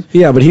 wasn't he?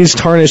 Yeah, but he's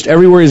tarnished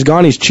everywhere he's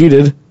gone. He's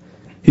cheated.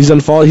 He's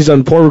done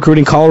poor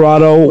recruiting.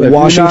 Colorado,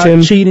 Washington. You're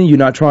not cheating. You're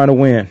not trying to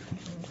win.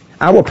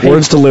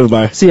 Words to live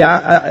by. See,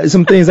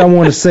 some things I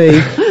want to say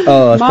as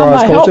far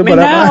as culture,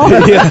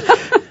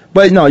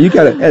 but no, you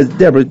got to, as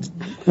Deborah.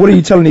 What are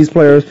you telling these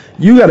players?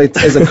 You got to,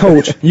 as a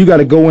coach, you got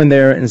to go in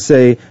there and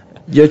say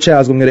your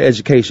child's going to get an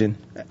education.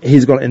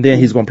 He's going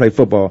to play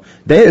football.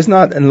 It's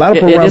not in a lot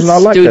of programs.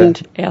 Not like that.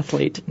 Student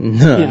athlete.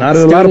 No, not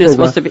in a lot of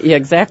programs.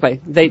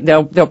 Exactly.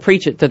 They'll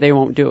preach it that they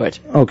won't do it.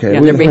 Okay.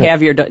 Yeah,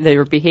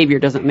 their behavior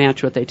doesn't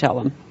match what they tell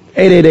them.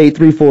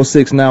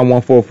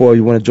 888-346-9144.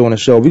 You want to join the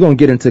show? We're going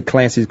to get into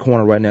Clancy's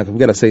Corner right now because we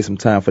got to save some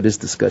time for this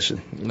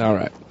discussion. All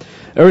right.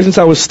 Ever since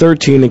I was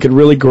 13 and could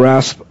really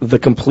grasp the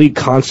complete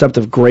concept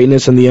of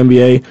greatness in the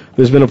NBA,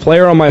 there's been a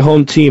player on my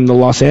home team, the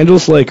Los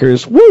Angeles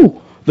Lakers,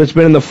 that's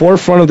been in the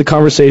forefront of the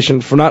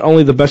conversation for not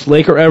only the best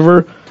Laker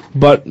ever,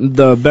 but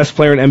the best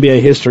player in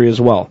NBA history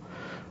as well.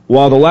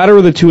 While the latter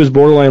of the two is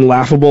borderline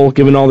laughable,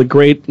 given all the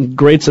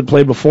greats that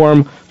played before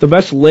him, the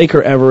best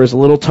Laker ever is a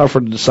little tougher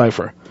to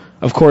decipher.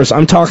 Of course,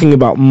 I'm talking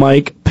about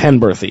Mike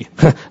Penberthy.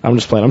 I'm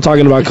just playing. I'm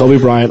talking about Kobe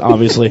Bryant,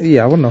 obviously.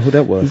 Yeah, I want to know who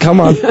that was.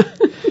 Come on.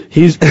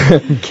 He's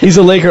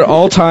a Laker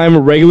all-time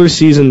regular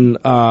season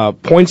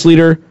points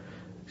leader.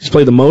 He's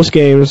played the most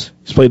games.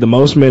 He's played the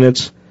most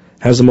minutes.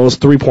 Has the most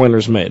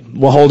three-pointers made,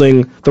 while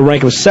holding the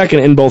rank of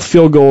second in both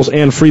field goals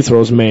and free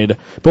throws made,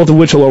 both of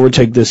which he'll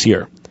overtake this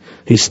year.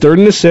 He's third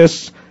in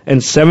assists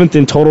and seventh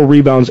in total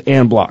rebounds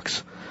and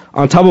blocks.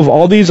 On top of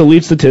all these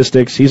elite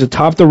statistics, he's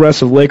atop the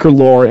rest of Laker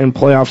lore and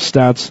playoff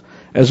stats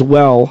as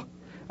well,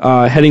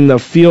 heading the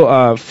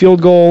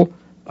field goals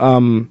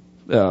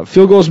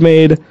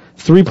made,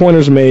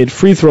 three-pointers made,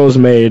 free throws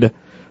made,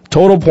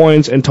 total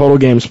points, and total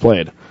games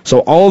played. So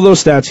all of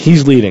those stats,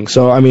 he's leading.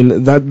 So, I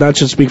mean, that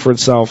should speak for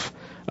itself.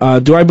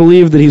 Do I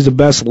believe that he's the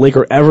best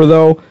Laker ever,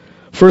 though?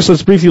 First,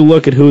 let's briefly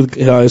look at who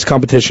his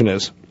competition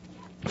is.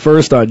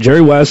 First,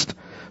 Jerry West,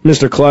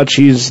 Mr. Clutch.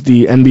 He's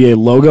the NBA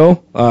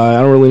logo. I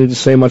don't really need to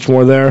say much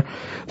more there.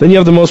 Then you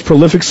have the most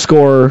prolific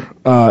scorer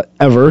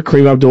ever,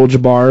 Kareem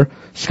Abdul-Jabbar.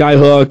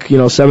 Skyhook,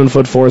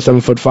 7'4",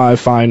 7'5",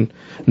 fine,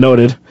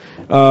 noted.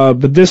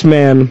 But this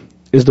man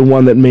is the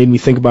one that made me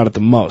think about it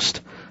the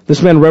most.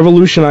 This man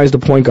revolutionized the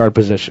point guard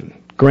position.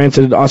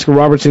 Granted, Oscar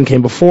Robertson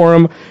came before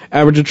him,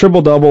 averaged a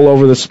triple-double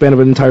over the span of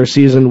an entire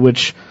season,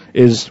 which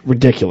is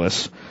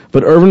ridiculous.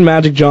 But Earvin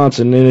Magic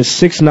Johnson, in his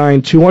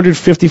 6'9",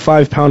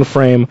 255-pound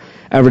frame,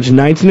 averaged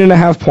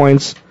 19.5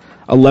 points,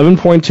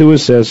 11.2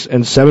 assists,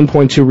 and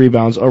 7.2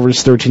 rebounds over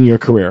his 13-year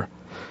career.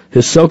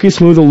 His silky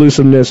smooth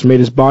elusiveness made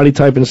his body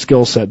type and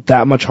skill set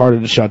that much harder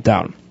to shut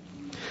down.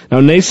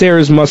 Now,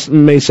 naysayers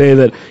may say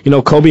that,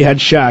 Kobe had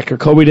Shaq, or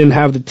Kobe didn't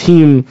have the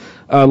team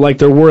like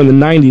there were in the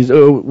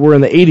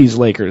 80s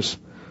Lakers.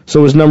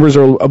 So his numbers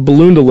are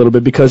ballooned a little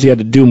bit because he had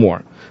to do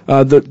more.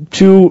 The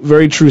two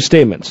very true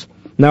statements.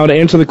 Now, to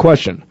answer the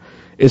question,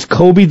 is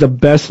Kobe the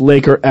best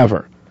Laker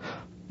ever?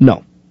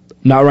 No.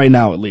 Not right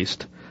now, at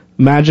least.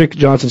 Magic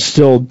Johnson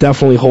still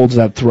definitely holds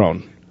that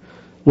throne.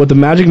 What the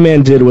Magic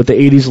Man did with the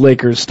 80s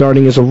Lakers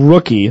starting as a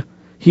rookie,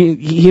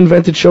 he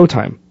invented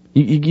Showtime.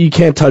 You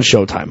can't touch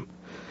Showtime.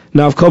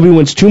 Now, if Kobe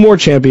wins 2 more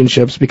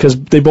championships,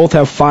 because they both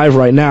have 5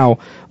 right now,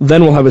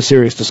 then we'll have a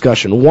serious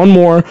discussion. 1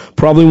 more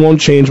probably won't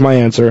change my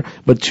answer,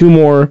 but 2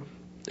 more,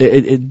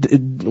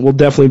 it will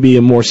definitely be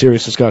a more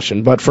serious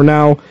discussion. But for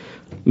now,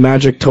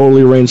 Magic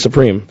totally reigns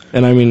supreme.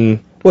 And I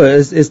mean...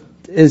 Well,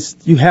 it's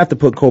you have to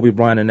put Kobe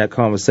Bryant in that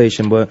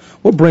conversation, but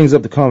what brings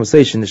up the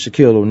conversation is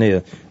Shaquille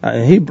O'Neal.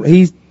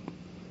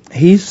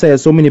 He's said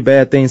so many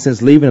bad things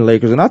since leaving the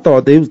Lakers, and I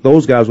thought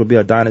those guys would be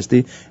a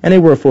dynasty, and they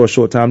were for a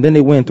short time. Didn't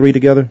they win 3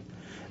 together?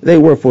 They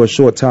were for a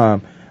short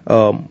time,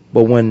 but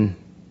when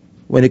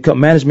it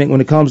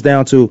comes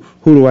down to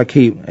who do I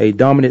keep, a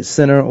dominant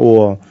center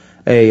or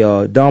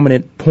a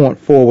dominant point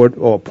forward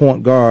or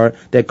point guard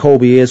that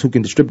Kobe is, who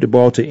can distribute the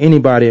ball to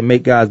anybody and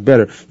make guys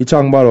better. You're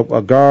talking about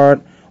a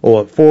guard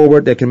or a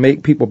forward that can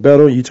make people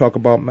better. You talk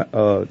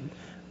about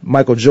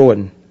Michael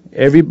Jordan.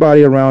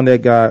 Everybody around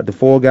that guy, the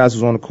 4 guys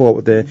who's on the court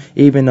with that,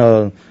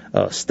 even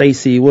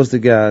Stacy, what's the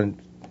guy?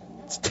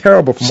 It's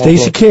terrible.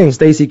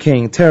 Stacey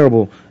King,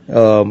 terrible.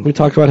 We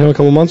talked about him a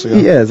couple months ago.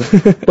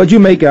 Yes, but you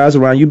make guys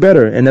around you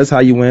better, and that's how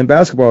you win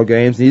basketball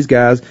games. These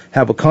guys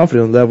have a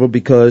confidence level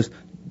because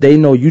they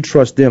know you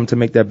trust them to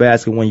make that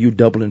basket when you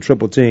double and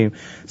triple team.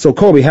 So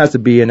Kobe has to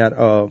be in that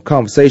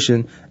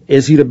conversation.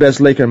 Is he the best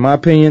Laker in my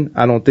opinion?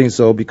 I don't think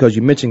so, because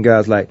you mentioned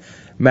guys like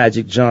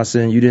Magic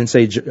Johnson. You didn't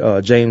say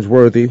James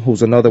Worthy,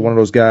 who's another one of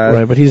those guys.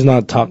 Right, but he's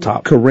not top.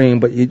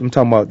 Kareem, but I'm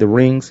talking about the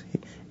rings.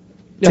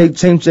 Yeah.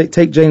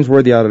 Take James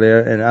Worthy out of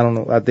there, and I don't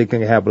know. I think they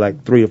can have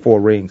like 3 or 4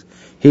 rings.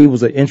 He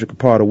was an intricate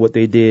part of what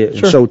they did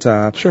in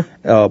Showtime. Sure.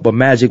 But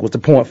Magic was the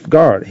point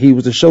guard. He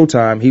was the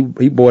Showtime.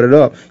 He brought it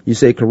up. You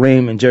say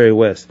Kareem and Jerry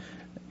West.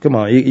 Come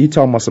on, you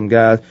talking about some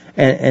guys.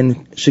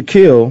 And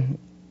Shaquille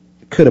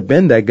could have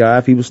been that guy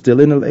if he was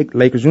still in the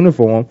Lakers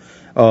uniform.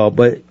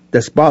 But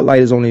the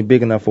spotlight is only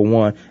big enough for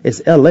one.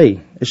 It's L.A.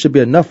 It should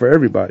be enough for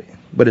everybody.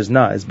 But it's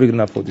not. It's big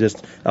enough for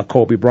just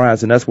Kobe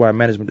Bryant, and that's why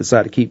management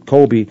decided to keep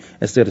Kobe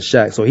instead of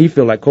Shaq. So he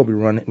felt like Kobe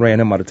ran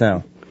him out of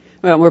town.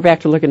 Well, we're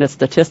back to looking at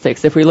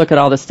statistics. If we look at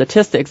all the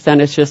statistics,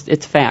 then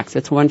it's facts.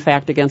 It's one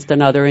fact against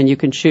another, and you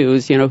can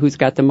choose, who's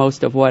got the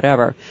most of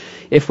whatever.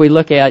 If we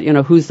look at,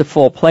 who's the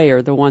full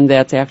player, the one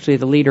that's actually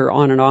the leader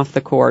on and off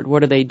the court,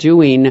 what are they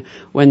doing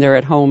when they're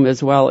at home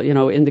as well,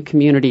 in the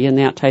community and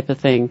that type of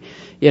thing?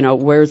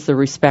 Where's the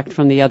respect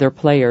from the other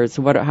players?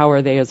 How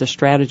are they as a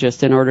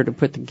strategist in order to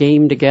put the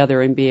game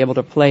together and be able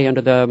to play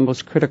under the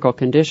most critical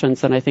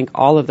conditions? And I think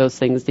all of those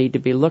things need to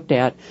be looked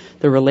at,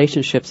 the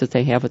relationships that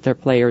they have with their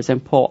players,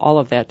 and pull all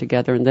of that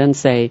together and then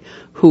say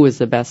who is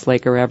the best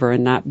Laker ever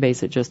and not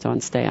base it just on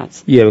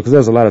stats. Yeah, because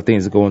there's a lot of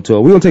things that go into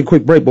it. We're going to take a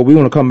quick break, but we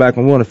want to come back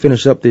and we want to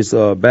finish up this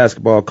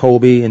basketball,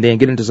 Kobe, and then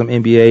get into some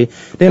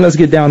NBA. Then let's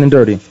get down and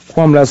dirty.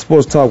 Kwamie, that's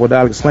Sports Talk with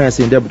Alex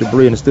Clancy and Deborah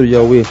Debris in the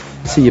studio. We'll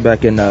see you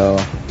back in,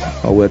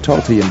 we'll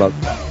talk to you in about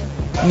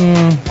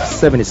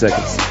 70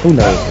 seconds. Who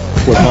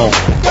knows? We're home.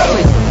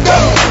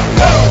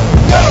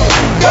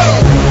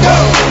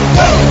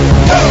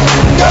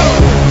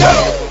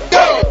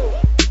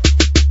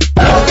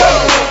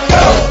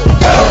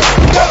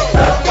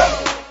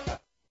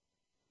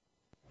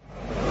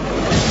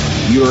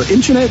 Your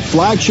internet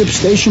flagship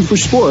station for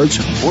sports,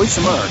 Voice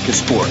America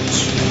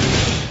Sports.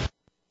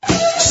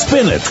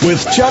 Spin It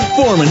with Chuck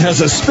Foreman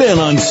has a spin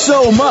on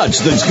so much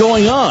that's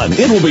going on.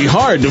 It will be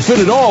hard to fit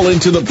it all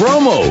into the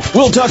promo.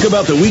 We'll talk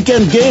about the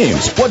weekend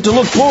games, what to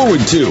look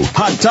forward to,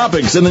 hot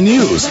topics in the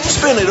news.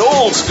 Spin It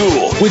old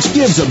school, which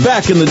gives a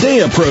back-in-the-day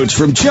approach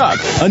from Chuck.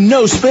 A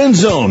no-spin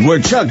zone where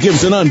Chuck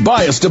gives an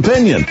unbiased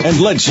opinion and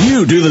lets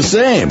you do the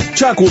same.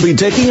 Chuck will be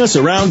taking us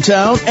around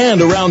town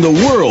and around the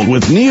world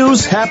with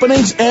news,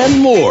 happenings,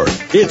 and more.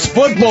 It's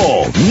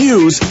football,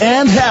 news,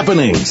 and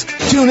happenings.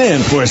 Tune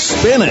in for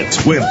Spin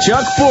It with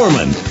Chuck Foreman.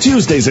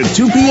 Tuesdays at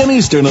 2 p.m.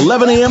 Eastern,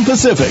 11 a.m.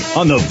 Pacific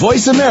on the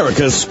Voice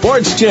America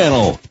Sports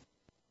Channel.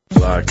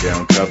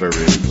 Lockdown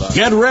coverage.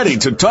 Get ready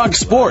to talk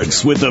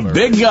sports with the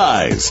big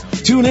guys.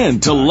 Tune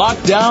in to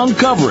Lockdown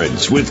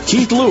Coverage with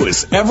Keith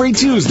Lewis every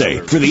Tuesday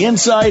for the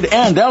inside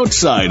and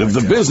outside of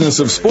the business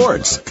of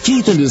sports.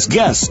 Keith and his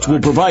guests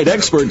will provide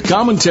expert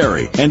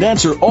commentary and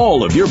answer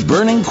all of your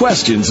burning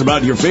questions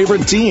about your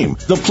favorite team,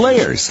 the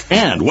players,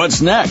 and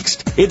what's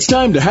next. It's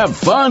time to have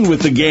fun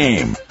with the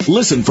game.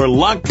 Listen for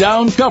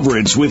Lockdown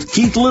Coverage with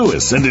Keith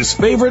Lewis and his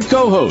favorite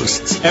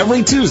co-hosts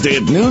every Tuesday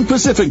at noon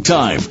Pacific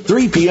Time,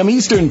 3 p.m.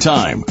 Eastern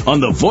Time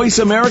on the Voice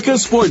America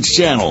Sports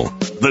Channel.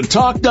 The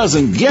talk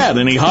doesn't get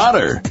any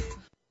hotter.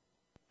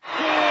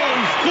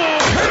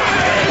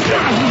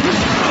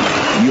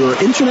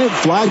 Your internet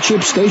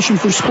flagship station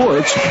for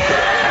sports,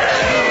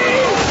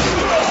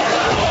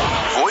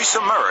 Voice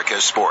America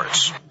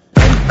Sports.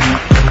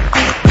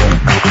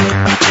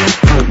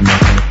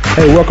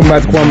 Hey, welcome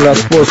back to Kwamie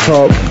Sports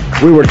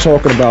Talk. We were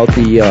talking about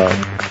the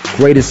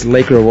greatest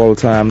Laker of all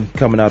time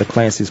coming out of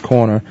Clancy's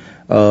corner,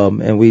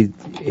 and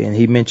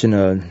he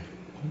mentioned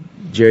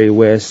Jerry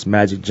West,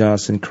 Magic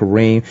Johnson,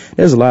 Kareem.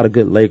 There's a lot of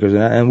good Lakers,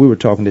 and we were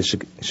talking that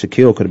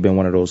Shaquille could have been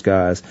one of those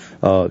guys.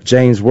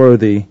 James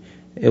Worthy.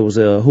 It was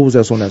who was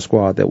else on that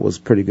squad that was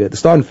pretty good? The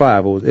starting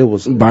five. It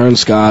was Byron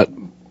Scott.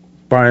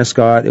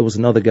 It was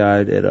another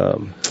guy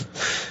that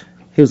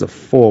he was a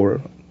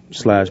forward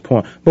 /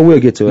 point. But we'll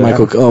get to it.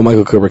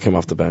 Michael Cooper came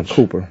off the bench.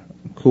 Cooper.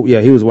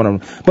 Yeah, he was one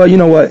of them. But you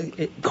know what?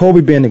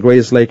 Kobe being the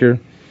greatest Laker,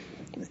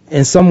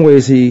 in some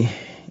ways he's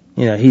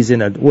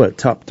in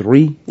top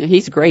 3. Yeah,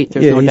 he's great.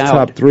 There's no doubt. He's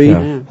top 3.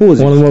 Yeah. Who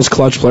was one of the most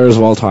clutch players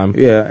of all time?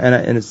 Yeah,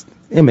 and it's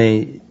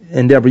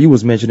and Deborah, you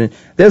was mentioning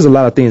there's a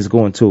lot of things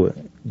going to it.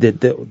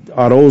 That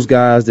are those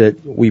guys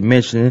that we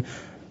mentioned,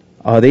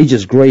 are they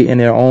just great in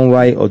their own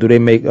right, or do they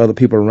make other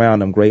people around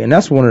them great? And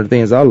that's one of the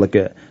things I look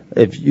at.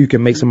 If you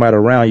can make somebody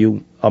around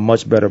you a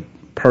much better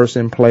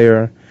person,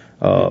 player,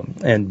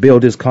 and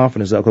build his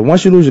confidence up. Because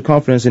once you lose your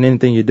confidence in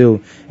anything you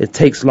do, it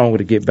takes longer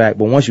to get back.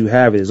 But once you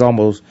have it,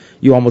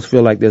 you almost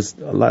feel like there's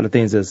a lot of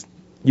things that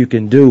you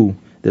can do.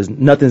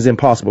 Nothing's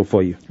impossible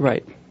for you.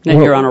 Right.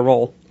 And you're on a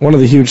roll. One of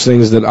the huge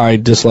things that I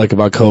dislike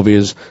about Kobe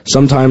is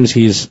sometimes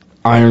he's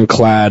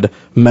ironclad,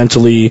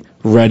 mentally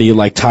ready,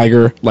 like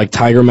Tiger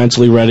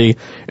mentally ready,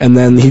 and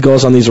then he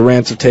goes on these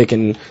rants of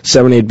taking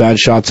 7-8 bad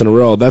shots in a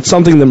row. That's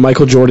something that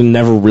Michael Jordan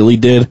never really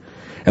did,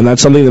 and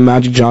that's something that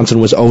Magic Johnson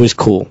was always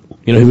cool.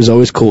 You know, he was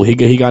always cool. He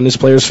got in his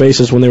players'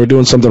 faces when they were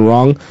doing something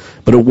wrong,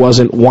 but it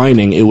wasn't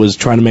whining. It was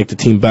trying to make the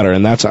team better,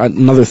 and that's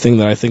another thing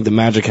that I think the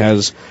Magic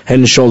has head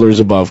and shoulders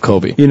above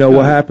Kobe. You know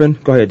what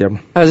happened? Go ahead,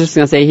 Deborah. I was just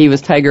going to say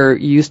Tiger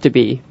used to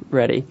be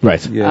ready.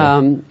 Right. Yeah.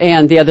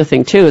 And the other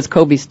thing, too, is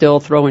Kobe's still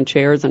throwing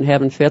chairs and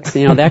having fits,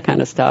 that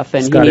kind of stuff.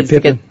 And he needs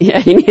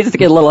to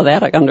get a little of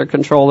that under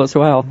control as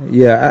well.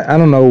 Yeah, I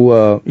don't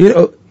know.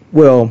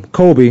 Well,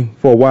 Kobe,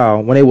 for a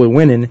while, when they were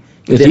winning,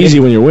 it's easy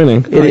when you're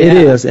winning. It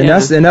is, and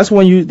that's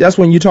when you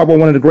talk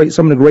about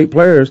some of the great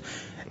players.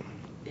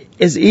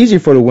 It's easy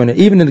for the winner,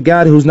 even the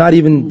guy who's not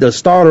even the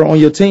starter on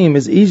your team.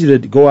 It's easy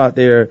to go out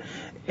there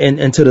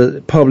and to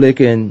the public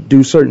and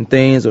do certain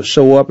things or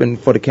show up and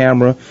for the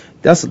camera.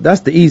 That's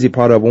the easy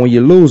part of it. When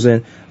you're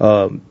losing,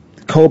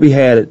 Kobe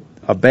had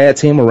a bad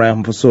team around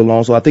him for so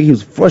long, so I think he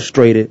was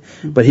frustrated,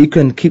 but he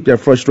couldn't keep that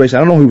frustration. I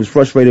don't know if he was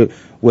frustrated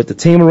with the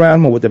team around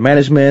him or with the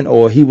management,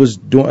 or he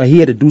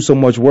had to do so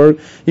much work.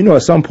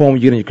 At some point when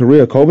you get in your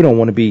career, Kobe don't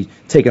want to be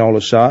taking all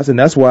the shots, and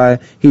that's why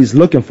he's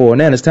looking for,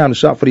 now it's time to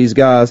shop for these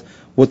guys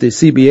with the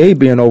CBA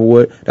being over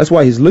with. That's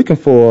why he's looking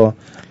for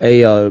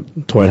a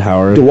Dwight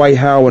Howard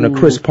and a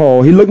Chris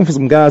Paul. He's looking for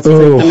some guys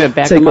to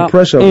take the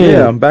pressure up.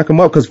 Yeah, back him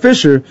up, because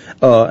Fisher,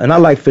 and I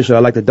like Fisher. I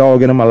like the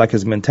dog in him. I like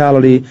his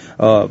mentality.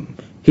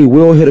 He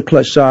will hit a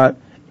clutch shot.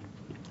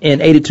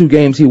 In 82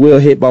 games, he will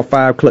hit about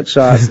 5 clutch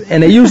shots,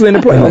 and they're usually in the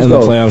playoffs. In the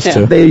playoffs,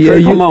 too.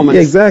 Critical moments.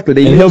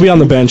 Exactly. And he'll be on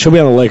the bench. He'll be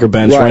on the Laker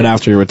bench right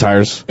after he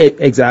retires.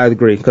 Exactly, I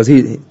agree, because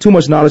he too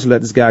much knowledge to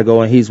let this guy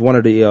go, and he's one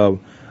of the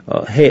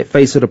head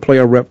face of the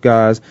player rep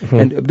guys. Mm-hmm.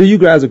 And do you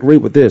guys agree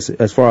with this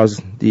as far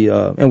as the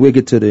and we'll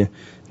get to the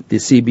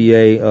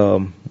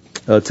CBA,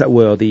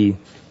 the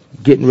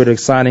getting rid of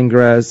signing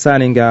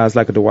guys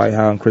like a Dwight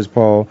Howard and Chris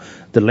Paul.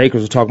 The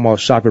Lakers are talking about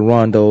shopping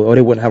Rondo, or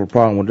they wouldn't have a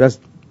problem with it. That's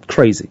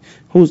crazy.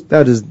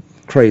 That is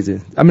crazy.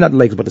 I mean, not the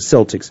Lakers, but the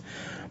Celtics.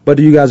 But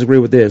do you guys agree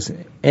with this?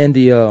 And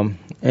the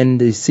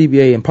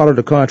CBA, and part of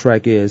the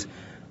contract is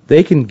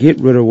they can get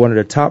rid of one of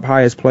the top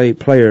highest paid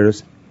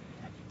players,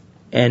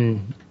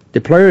 and the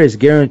player is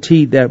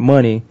guaranteed that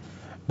money,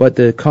 but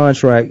the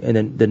contract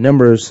and the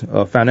numbers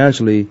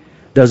financially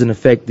doesn't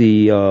affect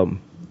the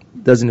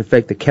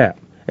cap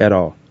at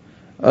all.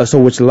 So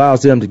which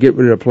allows them to get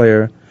rid of a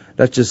player.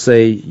 Let's just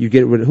say you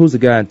get rid of, who's the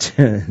guy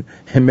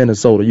in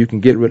Minnesota? You can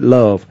get rid of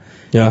Love.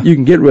 Yeah. You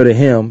can get rid of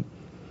him,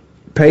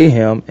 pay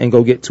him, and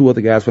go get 2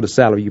 other guys for the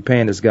salary you're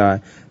paying this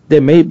guy.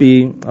 That may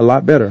be a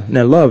lot better.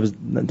 Now, Love is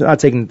not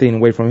taking anything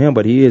away from him,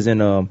 but he is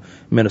in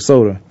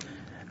Minnesota.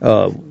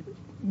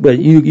 But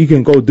you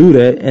can go do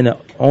that in the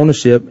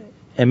ownership,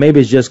 and maybe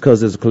it's just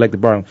because there's a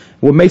collective bargaining.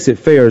 What makes it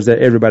fair is that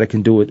everybody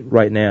can do it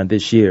right now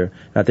this year.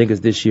 I think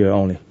it's this year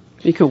only.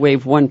 You can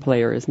waive one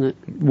player, isn't it?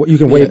 You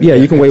can waive. Yeah,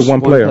 you can waive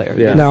one player.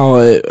 Yeah.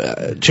 Now,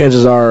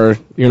 chances are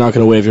you're not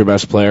going to waive your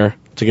best player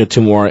to get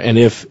 2 more. And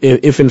if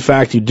in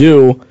fact you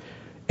do,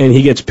 and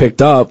he gets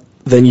picked up,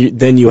 then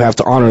you have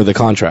to honor the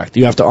contract.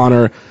 You have to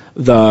honor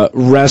the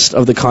rest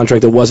of the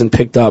contract that wasn't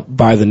picked up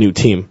by the new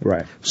team.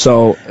 Right.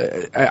 So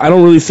I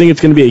don't really think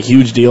it's going to be a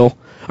huge deal.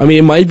 I mean,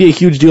 it might be a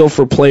huge deal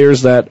for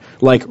players that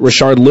like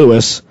Rashard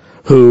Lewis,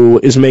 who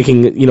is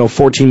making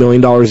 $14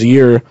 million a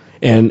year.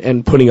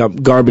 And putting up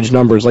garbage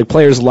numbers, like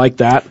players like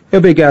that.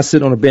 It'll be a guy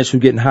sitting on the bench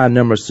who's getting high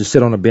numbers to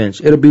sit on the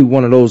bench. It'll be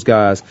one of those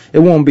guys. It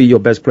won't be your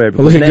best player.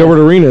 Well, look at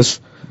Gilbert Arenas.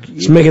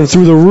 He's making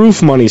through the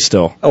roof money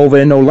still. Over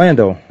in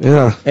Orlando.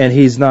 Yeah. And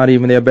he's not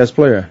even their best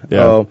player.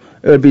 Yeah.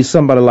 It would be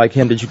somebody like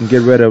him that you can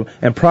get rid of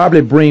and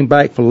probably bring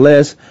back for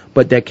less,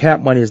 but that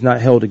cap money is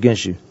not held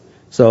against you.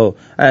 So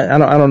I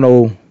don't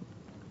know.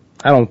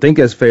 I don't think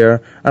that's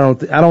fair. I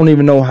don't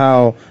even know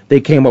how they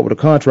came up with a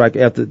contract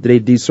after they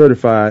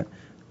decertified.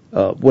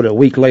 A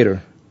week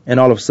later, and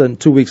all of a sudden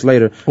 2 weeks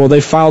later. Well,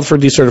 they filed for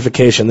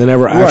decertification. They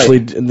never actually,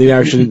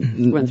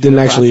 didn't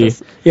actually.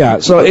 Yeah.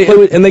 So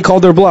and they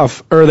called their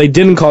bluff, or they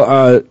didn't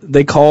call.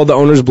 They called the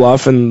owner's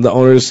bluff, and the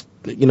owners,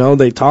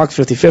 they talked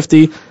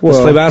 50-50. Let's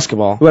play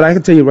basketball. But I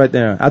can tell you right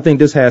there, I think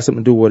this has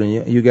something to do with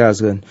it. You guys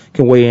can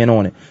weigh in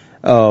on it.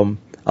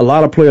 A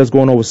lot of players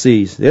going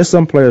overseas. There's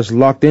some players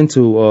locked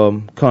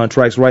into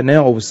contracts right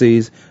now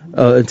overseas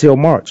until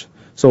March.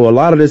 So a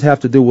lot of this have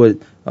to do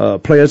with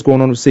players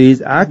going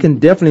overseas. I can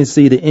definitely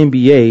see the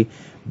NBA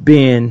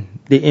being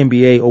the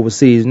NBA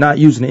overseas, not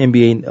using the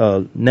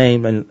NBA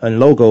name and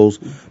logos,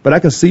 but I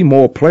can see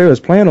more players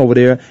playing over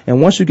there.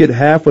 And once you get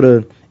half of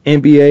the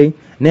NBA,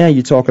 now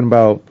you're talking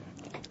about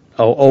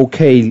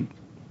OK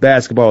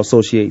Basketball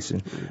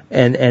Association,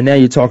 and now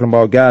you're talking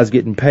about guys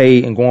getting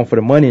paid and going for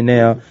the money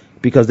now.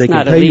 Because they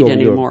can pay you over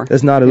anymore.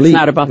 It's not elite. It's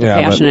not about the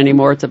passion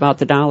anymore. It's about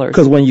the dollars.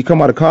 Because when you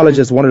come out of college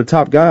as one of the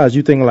top guys,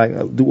 you think like,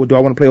 do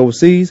I want to play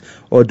overseas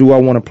or do I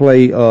want to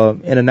play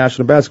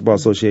International Basketball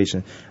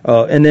Association?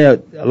 And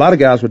there a lot of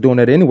guys were doing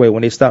that anyway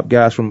when they stopped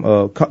guys from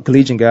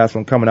collegiate guys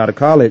from coming out of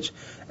college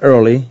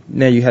early.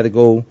 Now you had to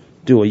go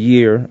do a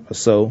year or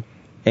so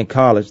in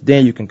college,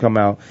 then you can come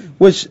out,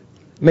 which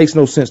makes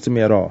no sense to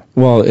me at all.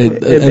 Well,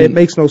 it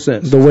makes no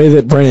sense. The way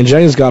that Brandon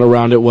Jennings got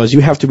around it was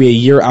you have to be a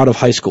year out of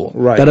high school.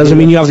 Right. That doesn't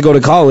mean you have to go to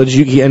college.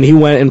 And he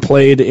went and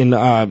played in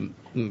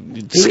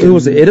It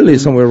was in Italy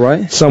somewhere,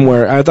 right?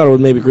 Somewhere. I thought it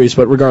was maybe Greece,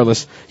 but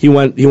regardless, he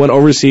went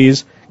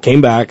overseas,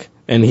 came back,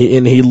 and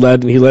he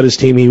led his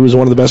team. He was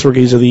one of the best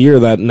rookies of the year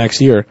that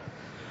next year.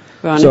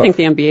 Well, and I think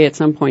the NBA at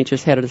some point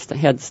just had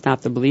to stop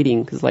the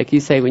bleeding, because like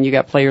you say, when you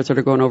got players that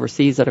are going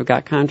overseas that have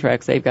got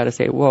contracts, they've got to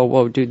say,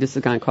 whoa, dude, this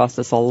is going to cost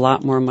us a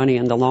lot more money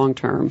in the long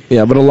term.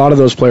 Yeah, but a lot of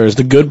those players,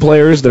 the good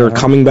players that are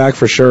coming back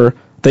for sure,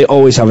 they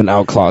always have an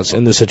out clause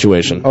in this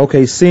situation.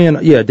 Okay,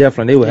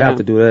 definitely, they would have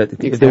to do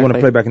that if they want to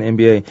play back in the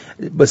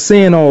NBA. But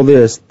seeing all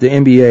this, the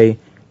NBA,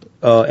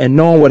 and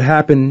knowing what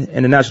happened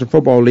in the National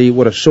Football League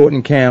with a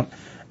shortened camp,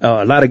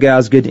 a lot of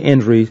guys getting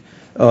injured,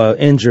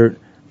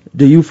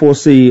 do you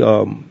foresee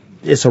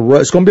it's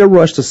going to be a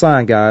rush to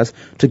sign guys,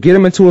 to get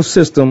them into a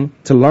system,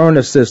 to learn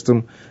the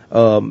system,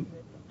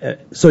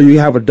 so you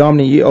have a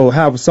dominant year or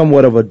have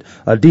somewhat of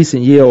a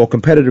decent year or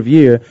competitive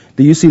year?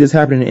 Do you see this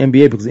happening in the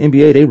NBA? Because the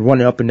NBA, they run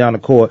it up and down the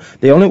court.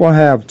 They only going to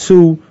have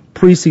 2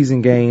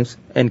 preseason games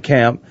in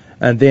camp,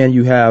 and then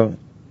you have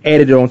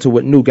added it onto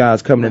with new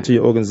guys coming into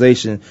your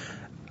organization.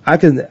 I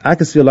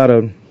can see a lot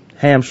of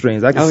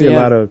hamstrings. I can see a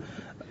lot of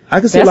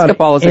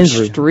Basketball is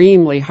injury.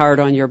 Extremely hard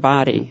on your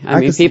body.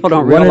 I mean, people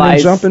don't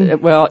realize. And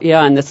well,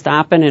 yeah, and the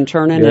stopping and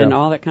turning and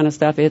all that kind of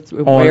stuff. It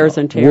wears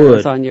and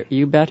tears on your.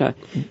 You betcha.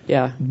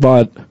 Yeah.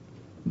 But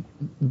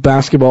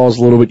basketball is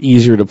a little bit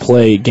easier to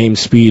play game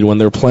speed when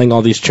they're playing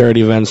all these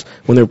charity events,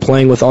 when they're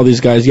playing with all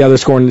these guys. Yeah, they're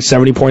scoring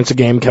 70 points a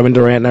game, Kevin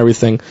Durant and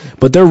everything,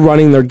 but they're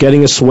running, they're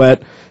getting a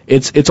sweat.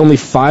 It's only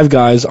 5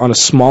 guys on a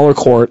smaller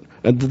court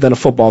than a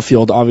football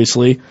field,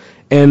 obviously.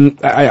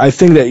 And I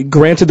think that,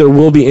 granted, there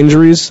will be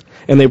injuries,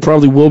 and they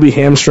probably will be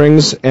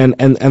hamstrings and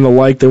the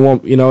like. They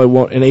won't, it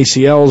won't in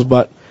ACLs,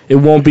 but it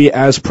won't be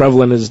as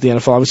prevalent as the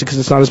NFL, obviously, because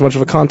it's not as much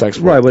of a contact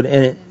sport. Right, but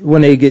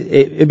when they get,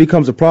 it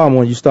becomes a problem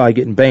when you start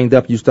getting banged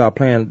up. You start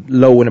playing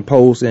low in the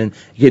post and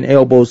getting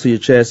elbows to your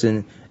chest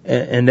and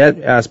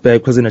that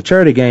aspect. Because in a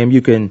charity game,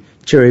 you can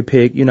cherry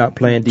pick. You're not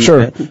playing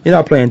defense. Sure. You're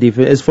not playing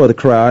defense. It's for the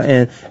crowd.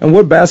 And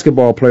what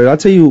basketball players? I'll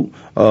tell you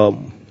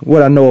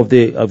what I know of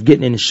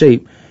getting in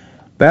shape.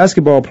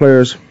 Basketball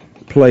players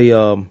play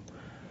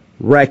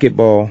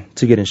racquetball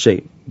to get in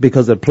shape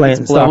because they're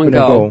playing stopping and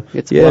go.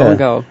 It's blow and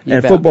go.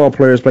 And football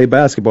players play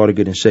basketball to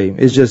get in shape.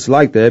 It's just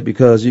like that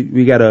because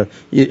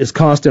it's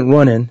constant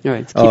running.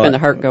 Right, it's keeping the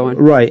heart going.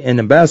 Right, and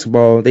in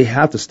basketball they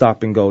have to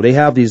stop and go. They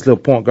have these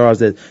little point guards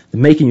that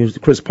making you,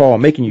 Chris Paul,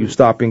 making you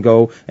stop and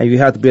go, and you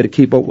have to be able to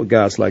keep up with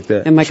guys like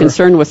that. And my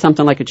concern with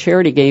something like a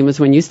charity game is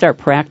when you start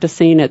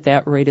practicing at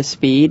that rate of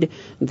speed,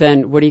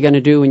 then what are you going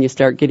to do when you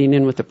start getting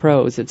in with the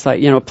pros? It's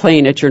like,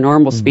 playing at your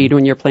normal speed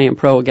when you're playing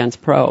pro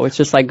against pro. It's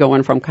just like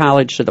going from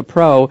college to the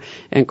pro.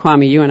 And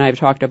Kwamie, you and I have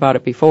talked about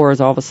it before,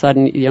 is all of a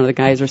sudden, the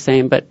guys are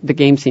saying, but the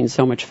game seems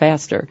so much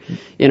faster.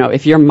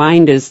 If your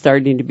mind is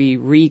starting to be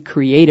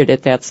recreated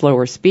at that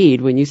slower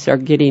speed, when you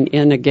start getting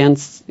in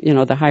against,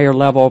 the higher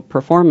level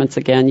performance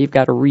again, you've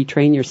got to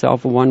retrain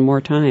yourself one more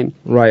time.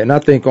 Right, and I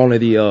think only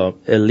the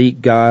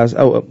elite guys,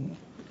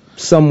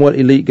 somewhat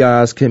elite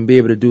guys can be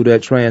able to do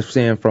that,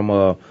 transferring from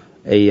a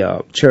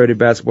charity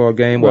basketball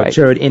game or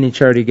any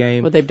charity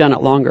game. Well, they've done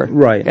it longer,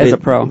 as a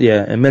pro.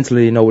 Yeah, and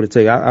mentally they know what it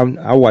takes.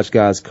 I watch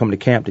guys come to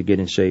camp to get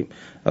in shape,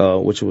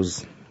 which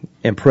was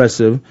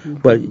impressive.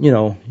 But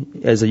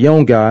as a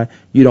young guy,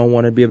 you don't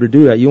want to be able to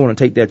do that. You want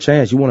to take that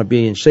chance. You want to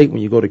be in shape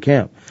when you go to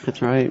camp.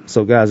 That's right.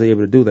 So guys are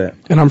able to do that.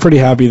 And I'm pretty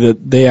happy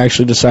that they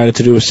actually decided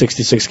to do a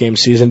 66-game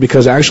season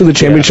because actually the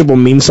championship will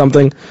mean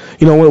something.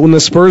 When the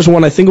Spurs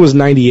won, I think it was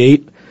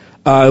 98.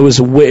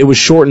 It was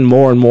shortened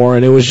more and more,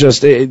 and it was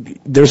just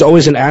there's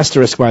always an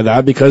asterisk by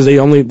that because they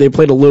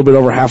played a little bit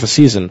over half a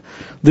season.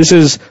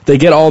 They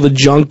get all the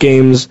junk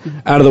games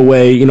out of the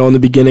way, in the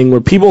beginning,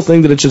 where people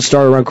think that it should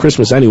start around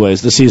Christmas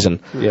anyways, the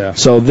season. Yeah.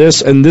 So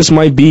this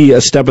might be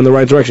a step in the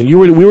right direction. We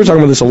were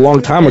talking about this a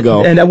long time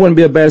ago, and that wouldn't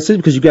be a bad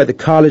decision because you got the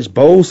college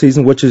bowl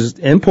season, which is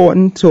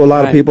important to a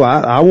lot of people.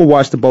 I will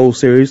watch the bowl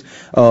series,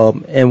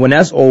 and when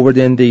that's over,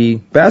 then the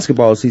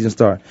basketball season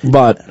starts.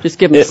 But just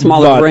give them a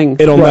smaller ring.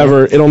 It'll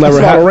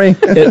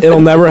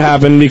never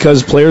happen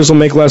because players will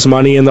make less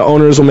money and the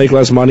owners will make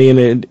less money,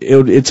 and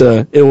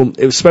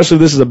especially if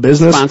this is a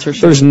business.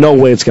 Sponsorship. There's no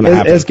way it's going to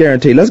happen. It's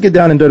guaranteed. Let's get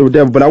down and dirty with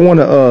Devil, but I want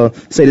to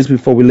say this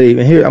before we leave.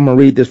 And here I'm going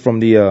to read this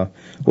from the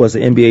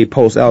NBA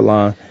Post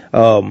outline.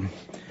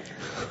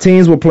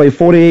 Teams will play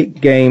 48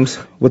 games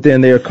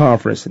within their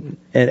conference and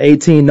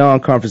 18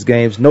 non-conference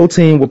games. No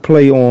team will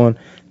play on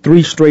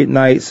 3 straight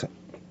nights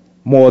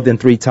more than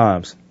 3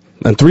 times.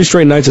 And 3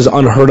 straight nights is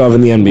unheard of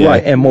in the NBA.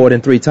 Right, and more than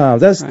 3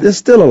 times. That's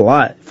still a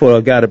lot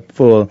for guys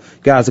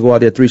to go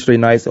out there 3 straight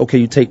nights. Okay,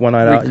 you take one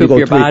night out, you go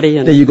your 3, body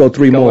and then you go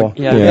 3 more.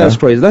 Yeah, that's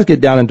crazy. Let's get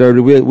down and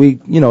dirty. We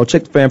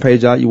check the fan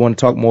page out. You want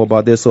to talk more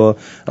about this or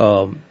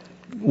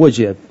what'd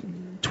you have?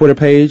 Twitter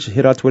page?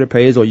 Hit our Twitter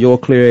page or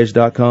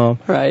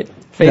yourclearedge.com. Right.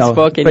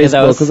 Facebook, any of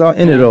those.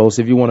 Any of those.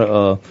 If you want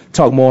to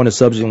talk more on the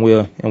subject,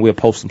 and we'll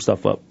post some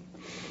stuff up.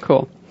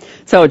 Cool.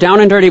 So Down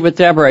and Dirty with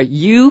Deborah,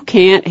 you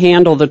can't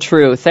handle the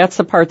truth. That's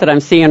the part that I'm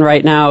seeing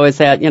right now is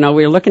that,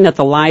 we're looking at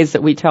the lies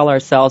that we tell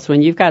ourselves.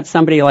 When you've got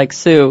somebody like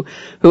Sue,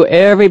 who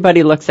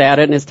everybody looks at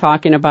it and is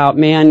talking about,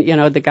 man,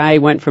 the guy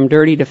went from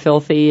dirty to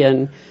filthy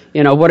and,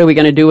 what are we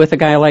going to do with a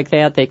guy like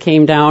that? They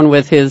came down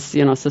with his,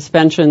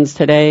 suspensions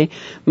today.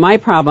 My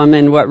problem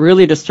and what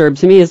really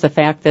disturbs me is the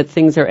fact that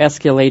things are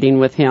escalating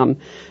with him.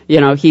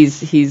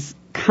 He's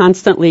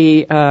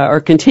constantly or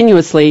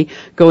continuously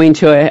going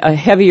to a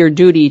heavier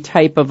duty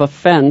type of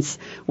offense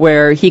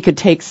where he could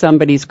take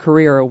somebody's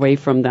career away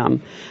from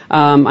them.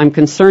 I'm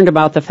concerned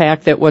about the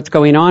fact that what's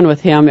going on with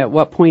him, at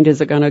what point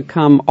is it going to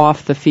come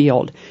off the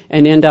field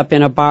and end up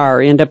in a bar,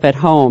 end up at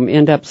home,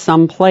 end up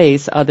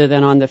someplace other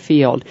than on the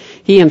field.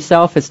 He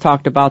himself has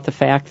talked about the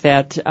fact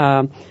that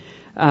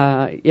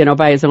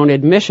by his own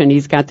admission,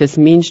 he's got this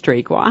mean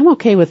streak. Well, I'm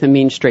okay with a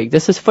mean streak.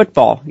 This is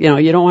football.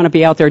 You don't want to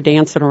be out there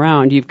dancing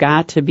around. You've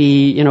got to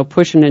be,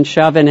 pushing and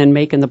shoving and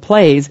making the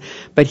plays,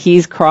 but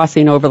he's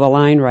crossing over the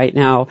line right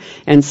now.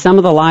 And some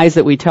of the lies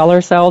that we tell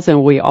ourselves,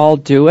 and we all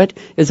do it,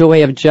 is a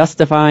way of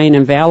justifying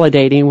and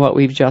validating what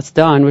we've just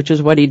done, which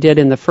is what he did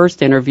in the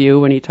first interview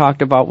when he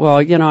talked about, well,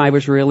 I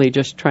was really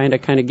just trying to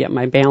kind of get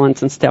my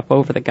balance and step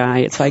over the guy.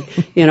 It's like,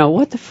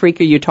 what the freak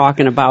are you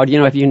talking about?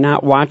 Have you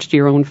not watched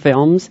your own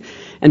films?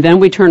 And then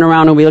we turn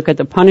around and we look at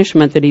the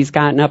punishment that he's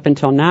gotten up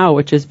until now,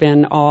 which has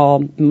been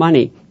all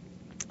money.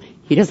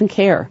 He doesn't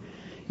care.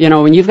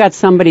 When you've got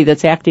somebody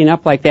that's acting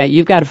up like that,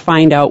 you've got to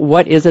find out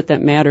what is it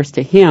that matters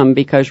to him,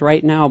 because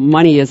right now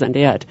money isn't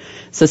it.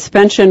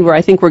 Suspension, where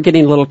I think we're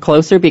getting a little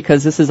closer,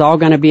 because this is all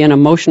going to be an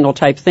emotional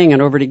type thing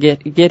in order to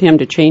get him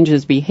to change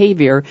his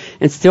behavior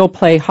and still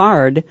play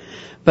hard,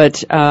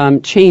 but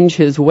change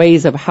his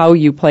ways of how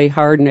you play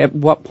hard and at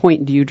what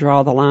point do you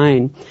draw the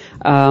line.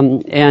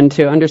 And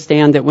to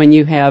understand that when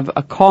you have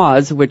a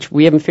cause, which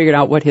we haven't figured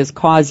out what his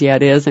cause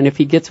yet is, and if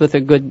he gets with a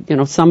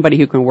good, somebody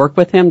who can work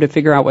with him to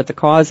figure out what the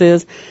cause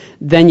is,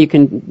 then you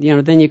can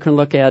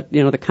look at,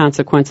 the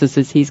consequences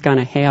that he's going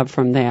to have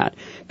from that.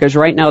 Because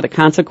right now the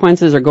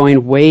consequences are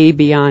going way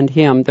beyond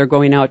him. They're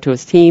going out to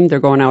his team, they're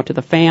going out to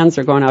the fans,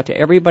 they're going out to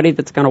everybody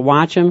that's going to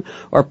watch him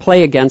or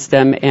play against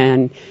them,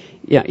 and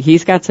yeah,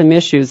 he's got some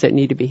issues that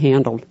need to be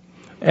handled.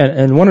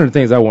 And one of the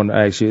things I wanted to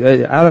ask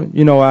you,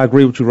 I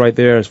agree with you right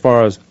there as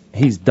far as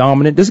he's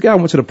dominant. This guy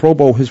went to the Pro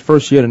Bowl his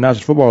first year in the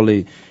National Football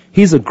League.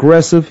 He's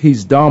aggressive,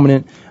 he's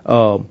dominant,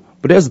 but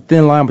there's a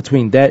thin line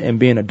between that and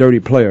being a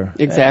dirty player.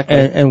 Exactly.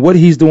 And what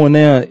he's doing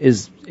now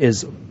is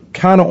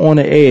kind of on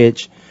the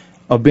edge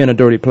of being a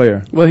dirty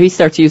player. Well, he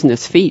starts using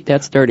his feet.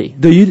 That's dirty.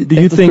 Do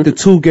you think the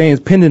 2 games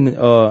pending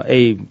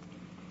a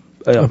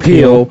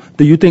appeal?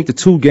 Do you think the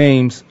 2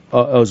 games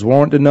was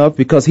warranted enough?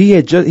 Because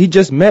he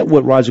just met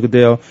with Roger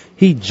Goodell.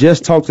 He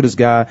just talked to this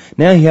guy.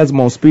 Now he has him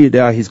on speed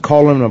dial. He's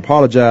calling him and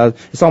apologize.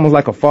 It's almost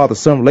like a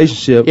father-son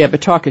relationship. Yeah,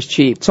 but talk is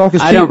cheap.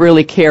 I don't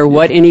really care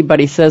what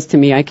anybody says to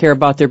me. I care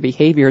about their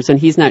behaviors, and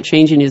he's not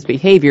changing his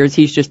behaviors.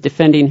 He's just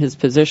defending his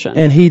position.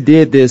 And he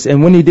did this.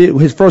 And when he did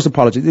his first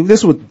apology,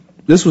 this was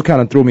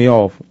kind of threw me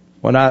off.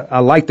 When I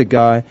liked the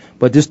guy,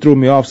 but this threw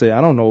me off. Say, I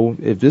don't know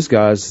if this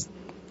guy's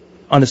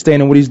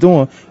understanding what he's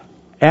doing.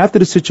 After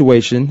the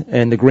situation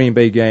and the Green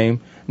Bay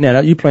game, now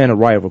you playing a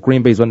rival.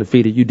 Green Bay's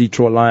undefeated. You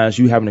Detroit Lions.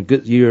 You having a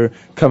good year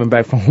coming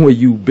back from where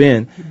you've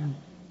been.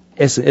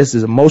 It's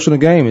an emotional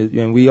game,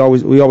 and we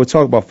always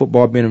talk about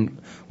football being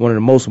one of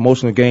the most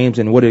emotional games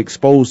and what it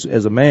exposed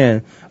as a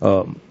man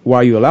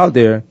while you're out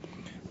there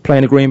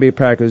playing the Green Bay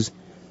Packers.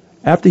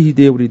 After he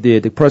did what he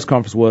did, the press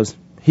conference was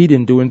he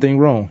didn't do anything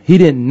wrong. He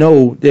didn't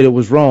know that it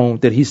was wrong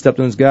that he stepped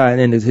on this guy, and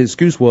then his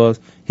excuse was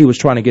he was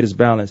trying to get his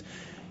balance.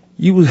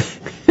 You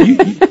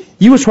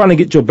was trying to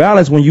get your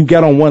balance when you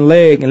got on one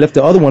leg and left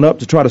the other one up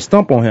to try to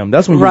stump on him.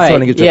 That's when you were trying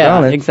to get your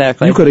balance.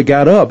 Exactly. You could have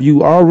got up.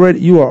 You are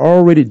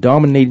already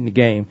dominating the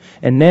game,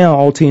 and now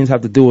all teams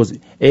have to do is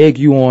egg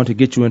you on to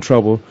get you in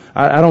trouble.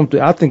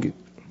 I think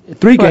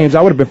 3 games,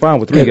 I would have been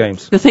fine with 3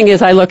 games. The thing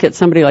is, I look at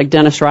somebody like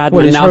Dennis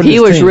Rodman. Now, he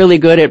was really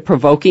good at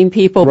provoking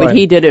people, but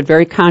he did it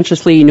very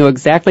consciously. He knew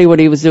exactly what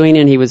he was doing,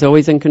 and he was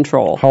always in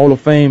control. Hall of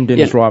Fame,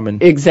 Dennis Rodman.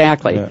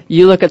 Exactly. Yeah.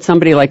 You look at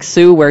somebody like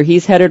Sue, where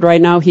he's headed right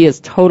now, he is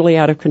totally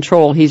out of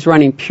control. He's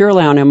running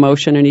purely on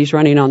emotion, and he's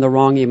running on the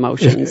wrong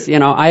emotions.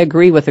 I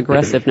agree with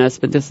aggressiveness,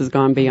 but this has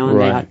gone beyond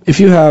that. If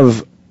you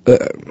have...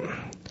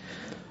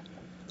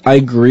 I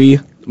agree,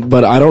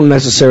 but I don't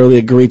necessarily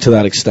agree to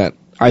that extent.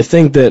 I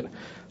think that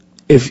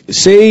if,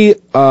 say,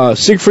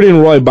 Siegfried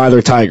and Roy buy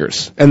their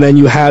Tigers, and then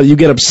you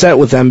get upset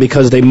with them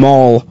because they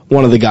maul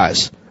one of the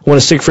guys, one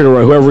of Siegfried or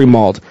Roy, whoever he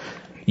mauled,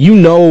 you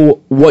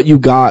know what you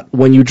got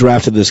when you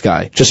drafted this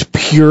guy. Just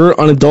pure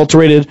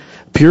unadulterated,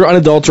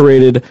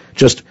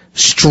 just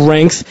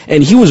strength,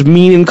 and he was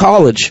mean in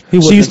college.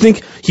 So you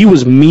think he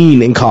was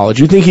mean in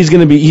college? You think he's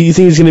gonna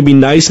be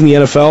nice in the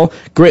NFL?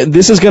 Great,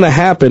 this is gonna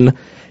happen.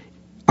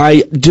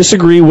 I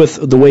disagree with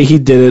the way he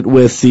did it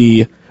with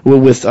saying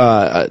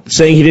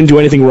he didn't do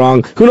anything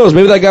wrong. Who knows?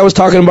 Maybe that guy was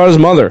talking about his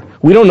mother.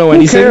 We don't know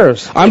anything. Who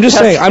cares? I'm just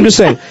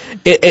saying.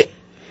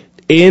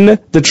 In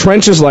the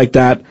trenches like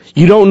that,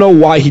 you don't know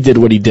why he did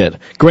what he did.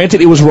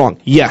 Granted, it was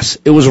wrong. Yes,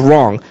 it was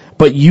wrong.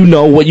 but you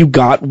know what you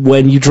got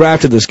when you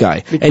drafted this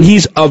guy. And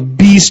he's a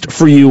beast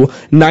for you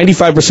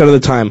 95% of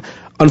the time.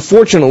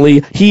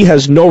 Unfortunately, he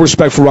has no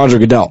respect for Roger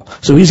Goodell,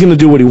 so he's going to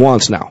do what he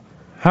wants now.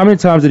 How many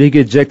times did he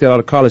get ejected out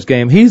of college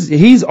game? He's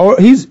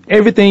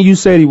everything you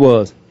said he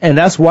was, and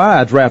that's why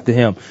I drafted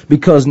him,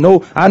 because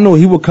I know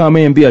he would come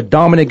in and be a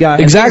dominant guy.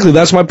 Exactly,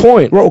 that's my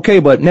point. Well, okay,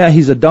 but now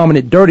he's a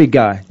dominant, dirty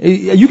guy.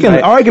 You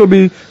can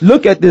arguably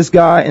look at this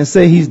guy and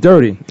say he's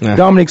dirty. Yeah.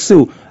 Dominic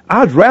Sue.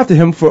 I drafted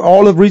him for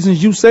all the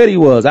reasons you said he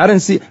was.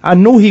 I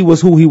knew he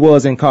was who he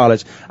was in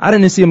college. I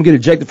didn't see him get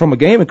ejected from a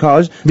game in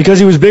college because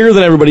he was bigger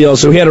than everybody else,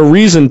 so he had a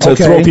reason to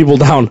throw people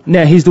down.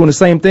 Now he's doing the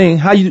same thing.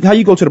 How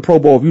you go to the Pro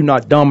Bowl if you're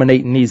not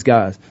dominating these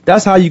guys?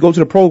 That's how you go to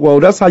the Pro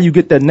Bowl. That's how you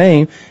get that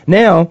name.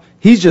 Now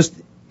he's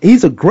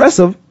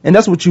aggressive, and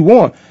that's what you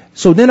want.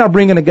 So then I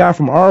bring in a guy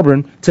from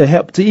Auburn to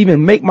help to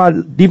even make my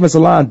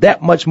defensive line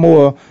that much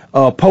more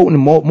potent,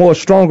 more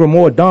stronger,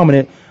 more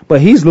dominant.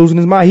 But he's losing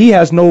his mind. He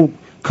has no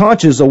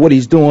conscious of what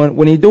he's doing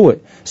when he do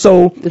it.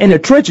 So in the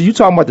trenches, you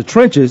talking about the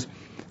trenches,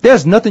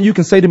 there's nothing you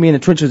can say to me in the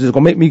trenches that's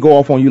going to make me go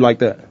off on you like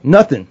that.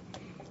 Nothing.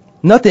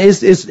 It's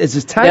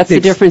his tactics. That's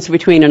the difference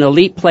between an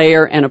elite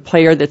player and a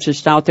player that's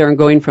just out there and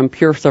going from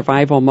pure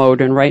survival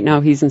mode. And right now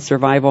he's in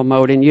survival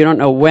mode, and you don't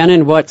know when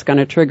and what's going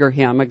to trigger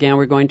him. Again,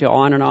 we're going to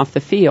on and off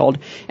the field,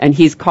 and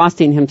he's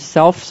costing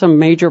himself some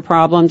major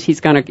problems. He's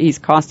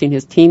costing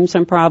his team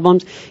some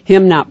problems.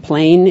 Him not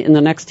playing in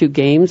the next 2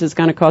 games is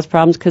going to cause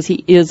problems because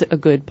he is a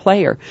good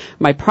player.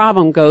 My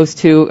problem goes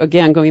to,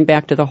 again, going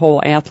back to the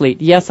whole athlete.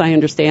 Yes, I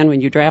understand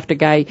when you draft a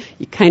guy,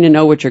 you kind of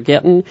know what you're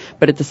getting,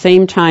 but at the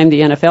same time,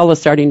 the NFL is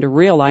starting to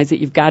realize that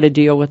you've got to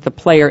deal with the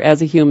player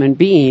as a human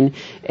being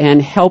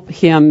and help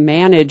him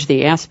manage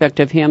the aspect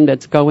of him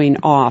that's going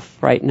off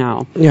right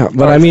now. Yeah,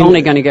 but it's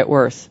only going to get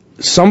worse.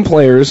 Some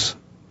players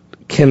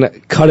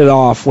can cut it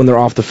off when they're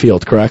off the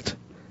field, correct?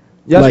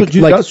 Yeah, that's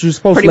what you're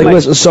supposed to do.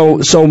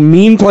 Listen, so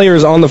mean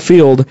players on the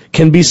field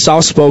can be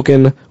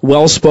soft-spoken,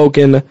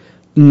 well-spoken,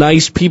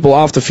 nice people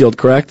off the field,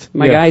 correct?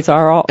 My guys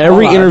are all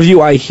Every interview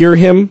I hear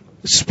him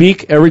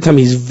speak, every time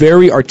he's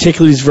very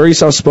articulate, he's very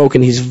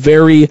soft-spoken, he's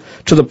very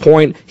to the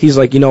point. He's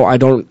like, I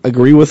don't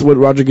agree with what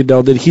Roger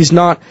Goodell did. He's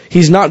not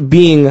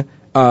being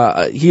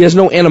he has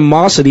no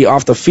animosity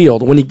off the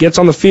field. When he gets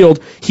on the field,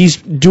 he's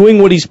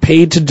doing what he's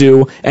paid to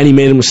do, and he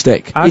made a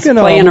mistake. He's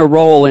playing a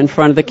role in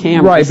front of the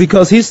camera. Right,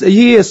 because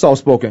he is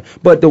soft-spoken.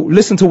 But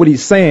listen to what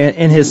he's saying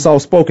in his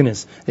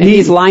soft-spokenness. And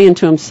he's lying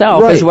to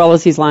himself as well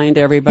as he's lying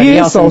to everybody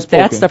else. And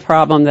that's the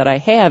problem that I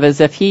have,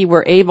 is if he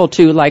were able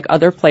to, like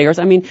other players,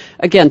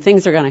 again,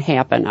 things are going to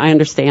happen. I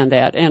understand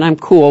that, and I'm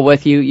cool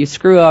with you. You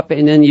screw up,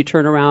 and then you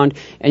turn around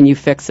and you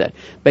fix it.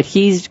 But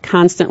he's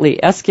constantly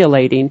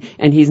escalating,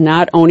 and he's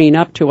not owning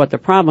up to what the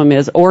problem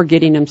is or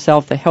getting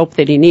himself the help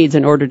that he needs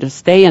in order to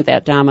stay at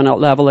that dominant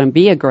level and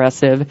be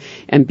aggressive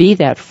and be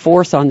that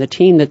force on the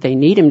team that they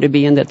need him to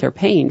be and that they're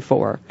paying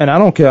for. And I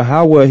don't care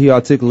how well he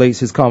articulates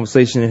his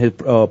conversation in his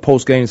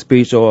post-game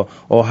speech or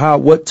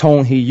what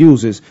tone he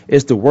uses.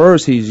 It's the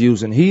words he's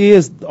using. He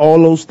is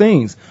all those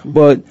things,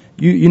 but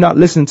you're not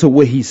listening to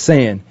what he's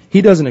saying.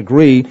 He doesn't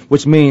agree,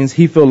 which means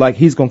he feel like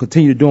he's going to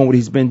continue doing what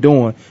he's been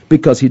doing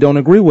because he don't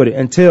agree with it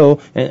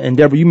until, and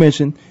Deborah, you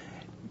mentioned,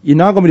 you're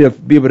not going to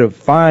be able to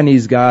find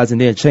these guys and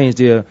then change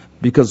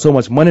because of so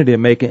much money they're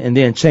making, and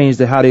then change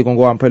how they're going to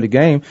go out and play the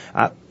game.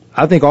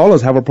 I think all of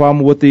us have a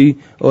problem with the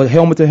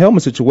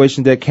helmet-to-helmet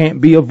situation that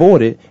can't be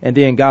avoided, and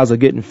then guys are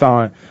getting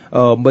fined.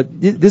 But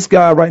this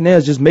guy right now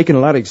is just making a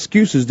lot of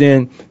excuses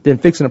than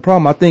fixing the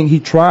problem. I think he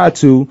tried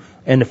to,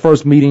 in the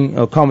first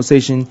meeting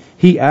conversation,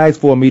 he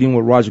asked for a meeting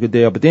with Roger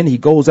Goodell, but then he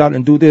goes out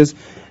and do this.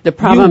 The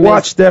problem you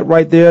watched that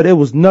right there. There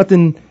was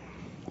nothing.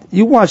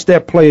 You watched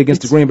that play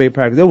against the Green Bay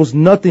Packers. There was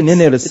nothing in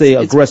there to say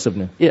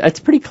aggressiveness. It's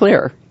pretty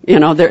clear.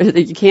 You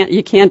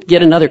can't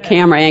get another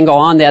camera angle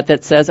on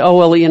that says, oh,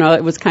 well,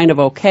 it was kind of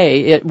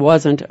okay. It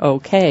wasn't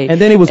okay.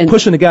 And then he was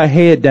pushing the guy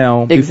head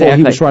down before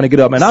he was trying to get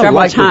up. And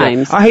several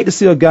times. I hate to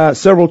see a guy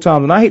several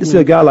times, and I hate to see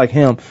a guy like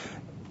him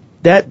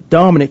that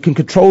dominant, can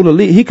control the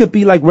lead. He could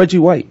be like Reggie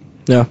White.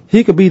 Yeah.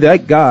 He could be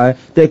that guy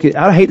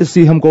I hate to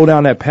see him go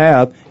down that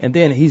path and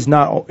then he's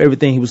not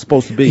everything he was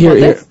supposed to be.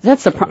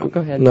 That's the problem.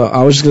 Go ahead. No,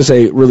 I was just going to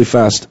say really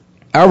fast.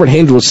 Albert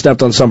Haynesworth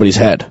stepped on somebody's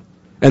head,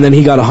 and then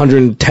he got a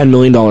 $110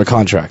 million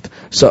contract.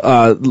 So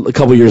a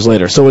couple years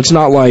later. So it's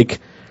not like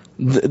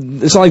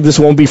this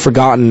won't be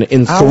forgotten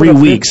in 3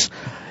 weeks.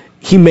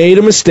 He made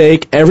a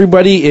mistake.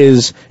 Everybody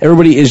is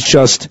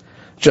just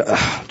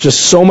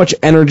so much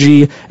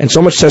energy and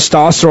so much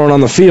testosterone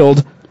on the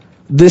field.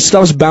 This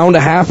stuff's bound to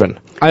happen.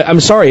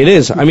 I'm sorry, it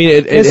is.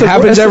 It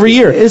happens every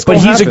year. But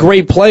he's a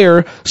great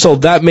player, so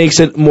that makes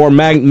it more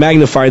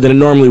magnified than it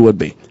normally would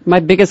be. My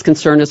biggest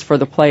concern is for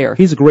the player.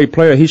 He's a great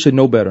player. He should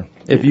know better.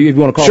 If you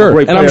want to call him a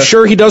great player. And I'm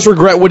sure he does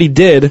regret what he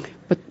did.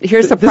 But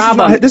here's the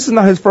problem. This is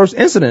not his first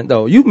incident,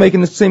 though. You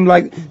making it seem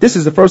like this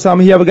is the first time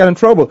he ever got in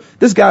trouble.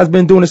 This guy's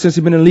been doing it since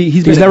he's been in the league.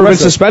 He's never been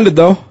suspended,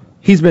 though.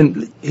 He's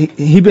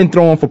been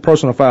thrown for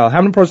personal fouls.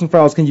 How many personal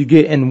fouls can you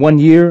get in 1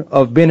 year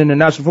of being in the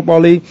National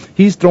Football League?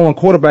 He's throwing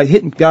quarterbacks,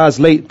 hitting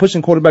guys late,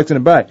 pushing quarterbacks in the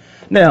back.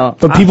 Now,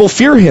 but people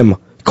fear him.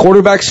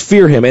 Quarterbacks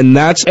fear him, and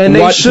that's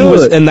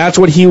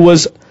what he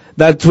was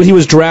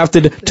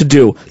drafted to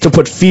do, to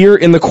put fear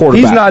in the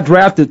quarterback. He's not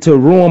drafted to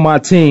ruin my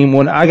team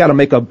when I got to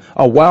make a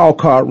wild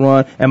card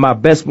run and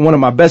one of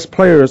my best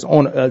players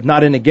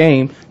not in the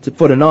game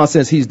for the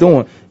nonsense he's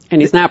doing.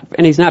 And he's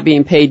not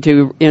being paid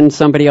to end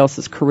somebody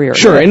else's career.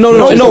 Sure, and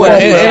no, and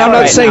I'm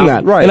not saying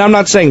that. Right. And I'm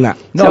not saying that.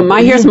 So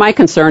here's my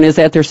concern is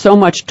that there's so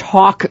much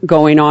talk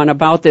going on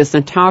about this,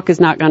 and talk is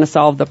not going to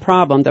solve the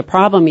problem. The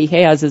problem he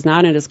has is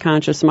not in his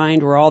conscious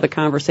mind where all the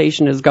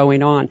conversation is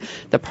going on.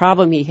 The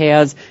problem he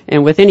has,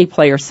 and with any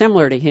player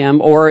similar to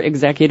him or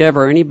executive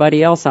or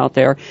anybody else out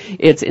there,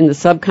 it's in the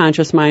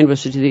subconscious mind,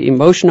 which is the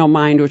emotional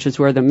mind, which is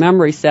where the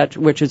memory set,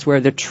 which is where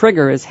the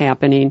trigger is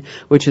happening,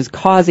 which is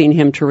causing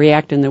him to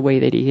react in the way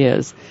that he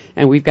is.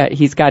 And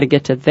he's got to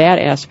get to that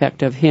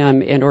aspect of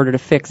him in order to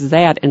fix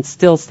that and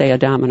still stay a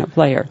dominant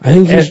player. I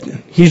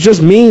think he's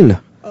just mean.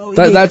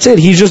 That's it.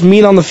 He's just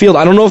mean on the field.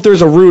 I don't know if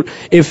there's a route.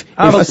 Look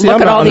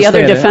at all the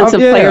other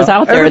defensive players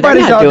out there.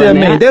 Everybody's out there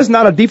mean. There's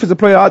not a defensive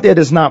player out there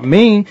that's not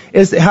mean.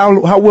 It's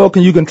how well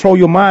can you control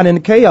your mind in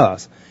the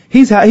chaos.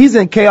 He's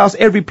in chaos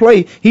every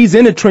play. He's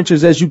in the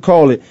trenches, as you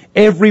call it,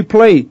 every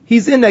play.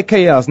 He's in that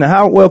chaos. Now,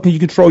 how well can you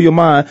control your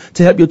mind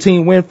to help your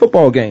team win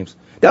football games?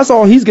 That's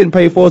all he's getting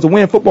paid for, is to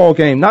win a football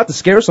game, not to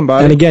scare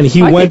somebody. And again,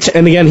 he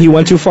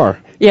went too far.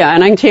 Yeah,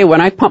 and I can tell you,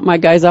 when I pump my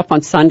guys up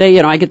on Sunday,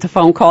 I get the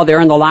phone call, they're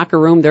in the locker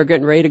room, they're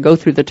getting ready to go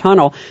through the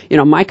tunnel.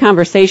 My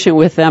conversation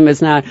with them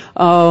is not,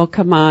 oh,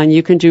 come on,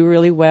 you can do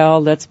really well,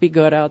 let's be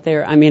good out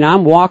there. I mean,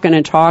 I'm walking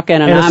and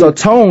talking, and it's a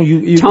tone.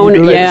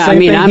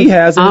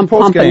 I'm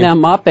pumping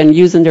them up and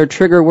using their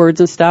trigger words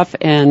and stuff,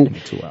 and,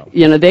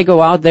 they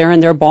go out there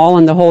and they're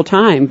balling the whole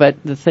time.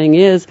 But the thing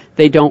is,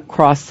 they don't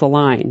cross the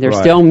line. They're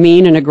still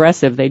mean and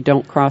aggressive. They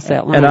don't cross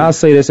that line. And I'll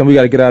say this, and we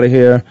got to get out of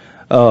here,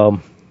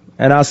 and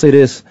I'll say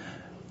this.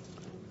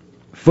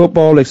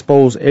 Football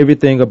exposes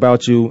everything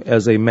about you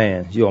as a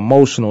man. You're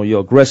emotional,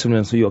 your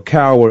aggressiveness, you're a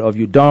coward, if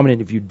you're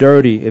dominant, if you're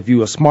dirty, if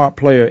you're a smart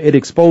player. It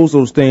exposes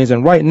those things.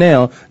 And right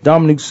now,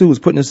 Dominic Sue is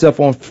putting himself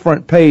on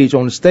front page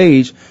on the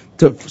stage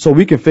so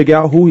we can figure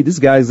out who this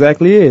guy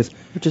exactly is.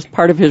 Which is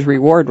part of his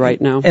reward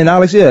right now. And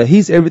Alex,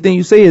 he's everything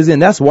you say is in.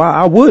 That's why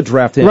I would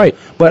draft him. Right.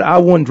 But I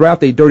wouldn't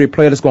draft a dirty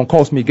player that's going to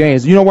cost me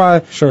games. You know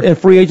why? Sure. In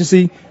free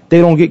agency, they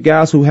don't get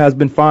guys who has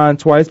been fined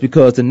twice,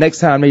 because the next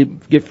time they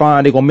get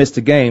fined, they're going to miss the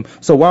game.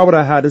 So why would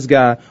I have this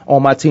guy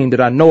on my team that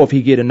I know if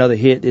he get another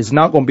hit,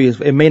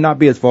 it may not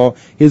be his fault,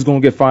 he's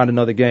going to get fined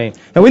another game.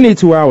 And we need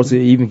 2 hours to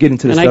even get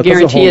into this stuff. And I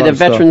guarantee you the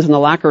veterans in the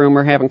locker room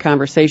are having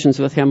conversations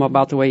with him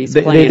about the way he's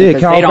playing. They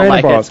did.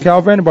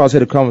 Cal Vanderbilt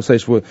had a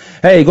conversation with,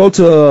 hey, go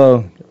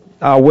to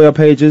our web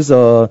pages,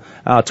 our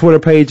Twitter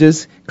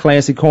pages,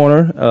 Clancy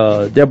Corner,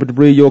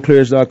 DeborahDebris,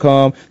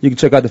 YourClears.com. You can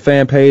check out the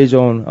fan page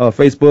on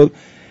Facebook.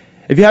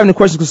 If you have any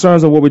questions,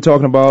 concerns on what we're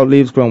talking about,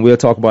 leave us. We'll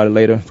talk about it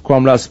later.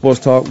 Kwamie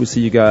Sports Talk. We'll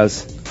see you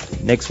guys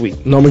next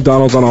week. No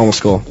McDonald's on Alma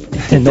School.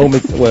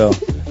 Well,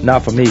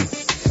 not for me.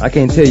 I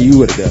can't tell you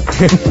what it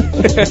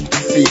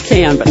does. You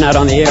can, but not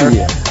on the air.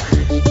 Yeah.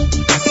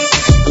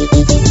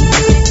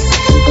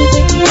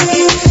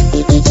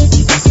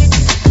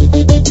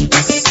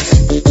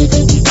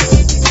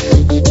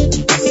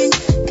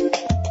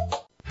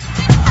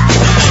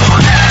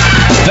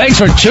 Thanks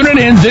for tuning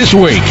in this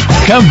week.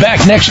 Come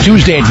back next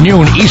Tuesday at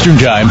noon Eastern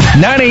Time,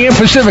 9 a.m.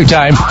 Pacific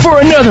Time for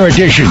another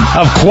edition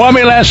of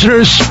Kwamie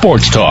Lassiter's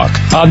Sports Talk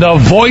on the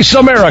Voice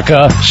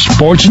America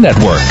Sports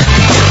Network.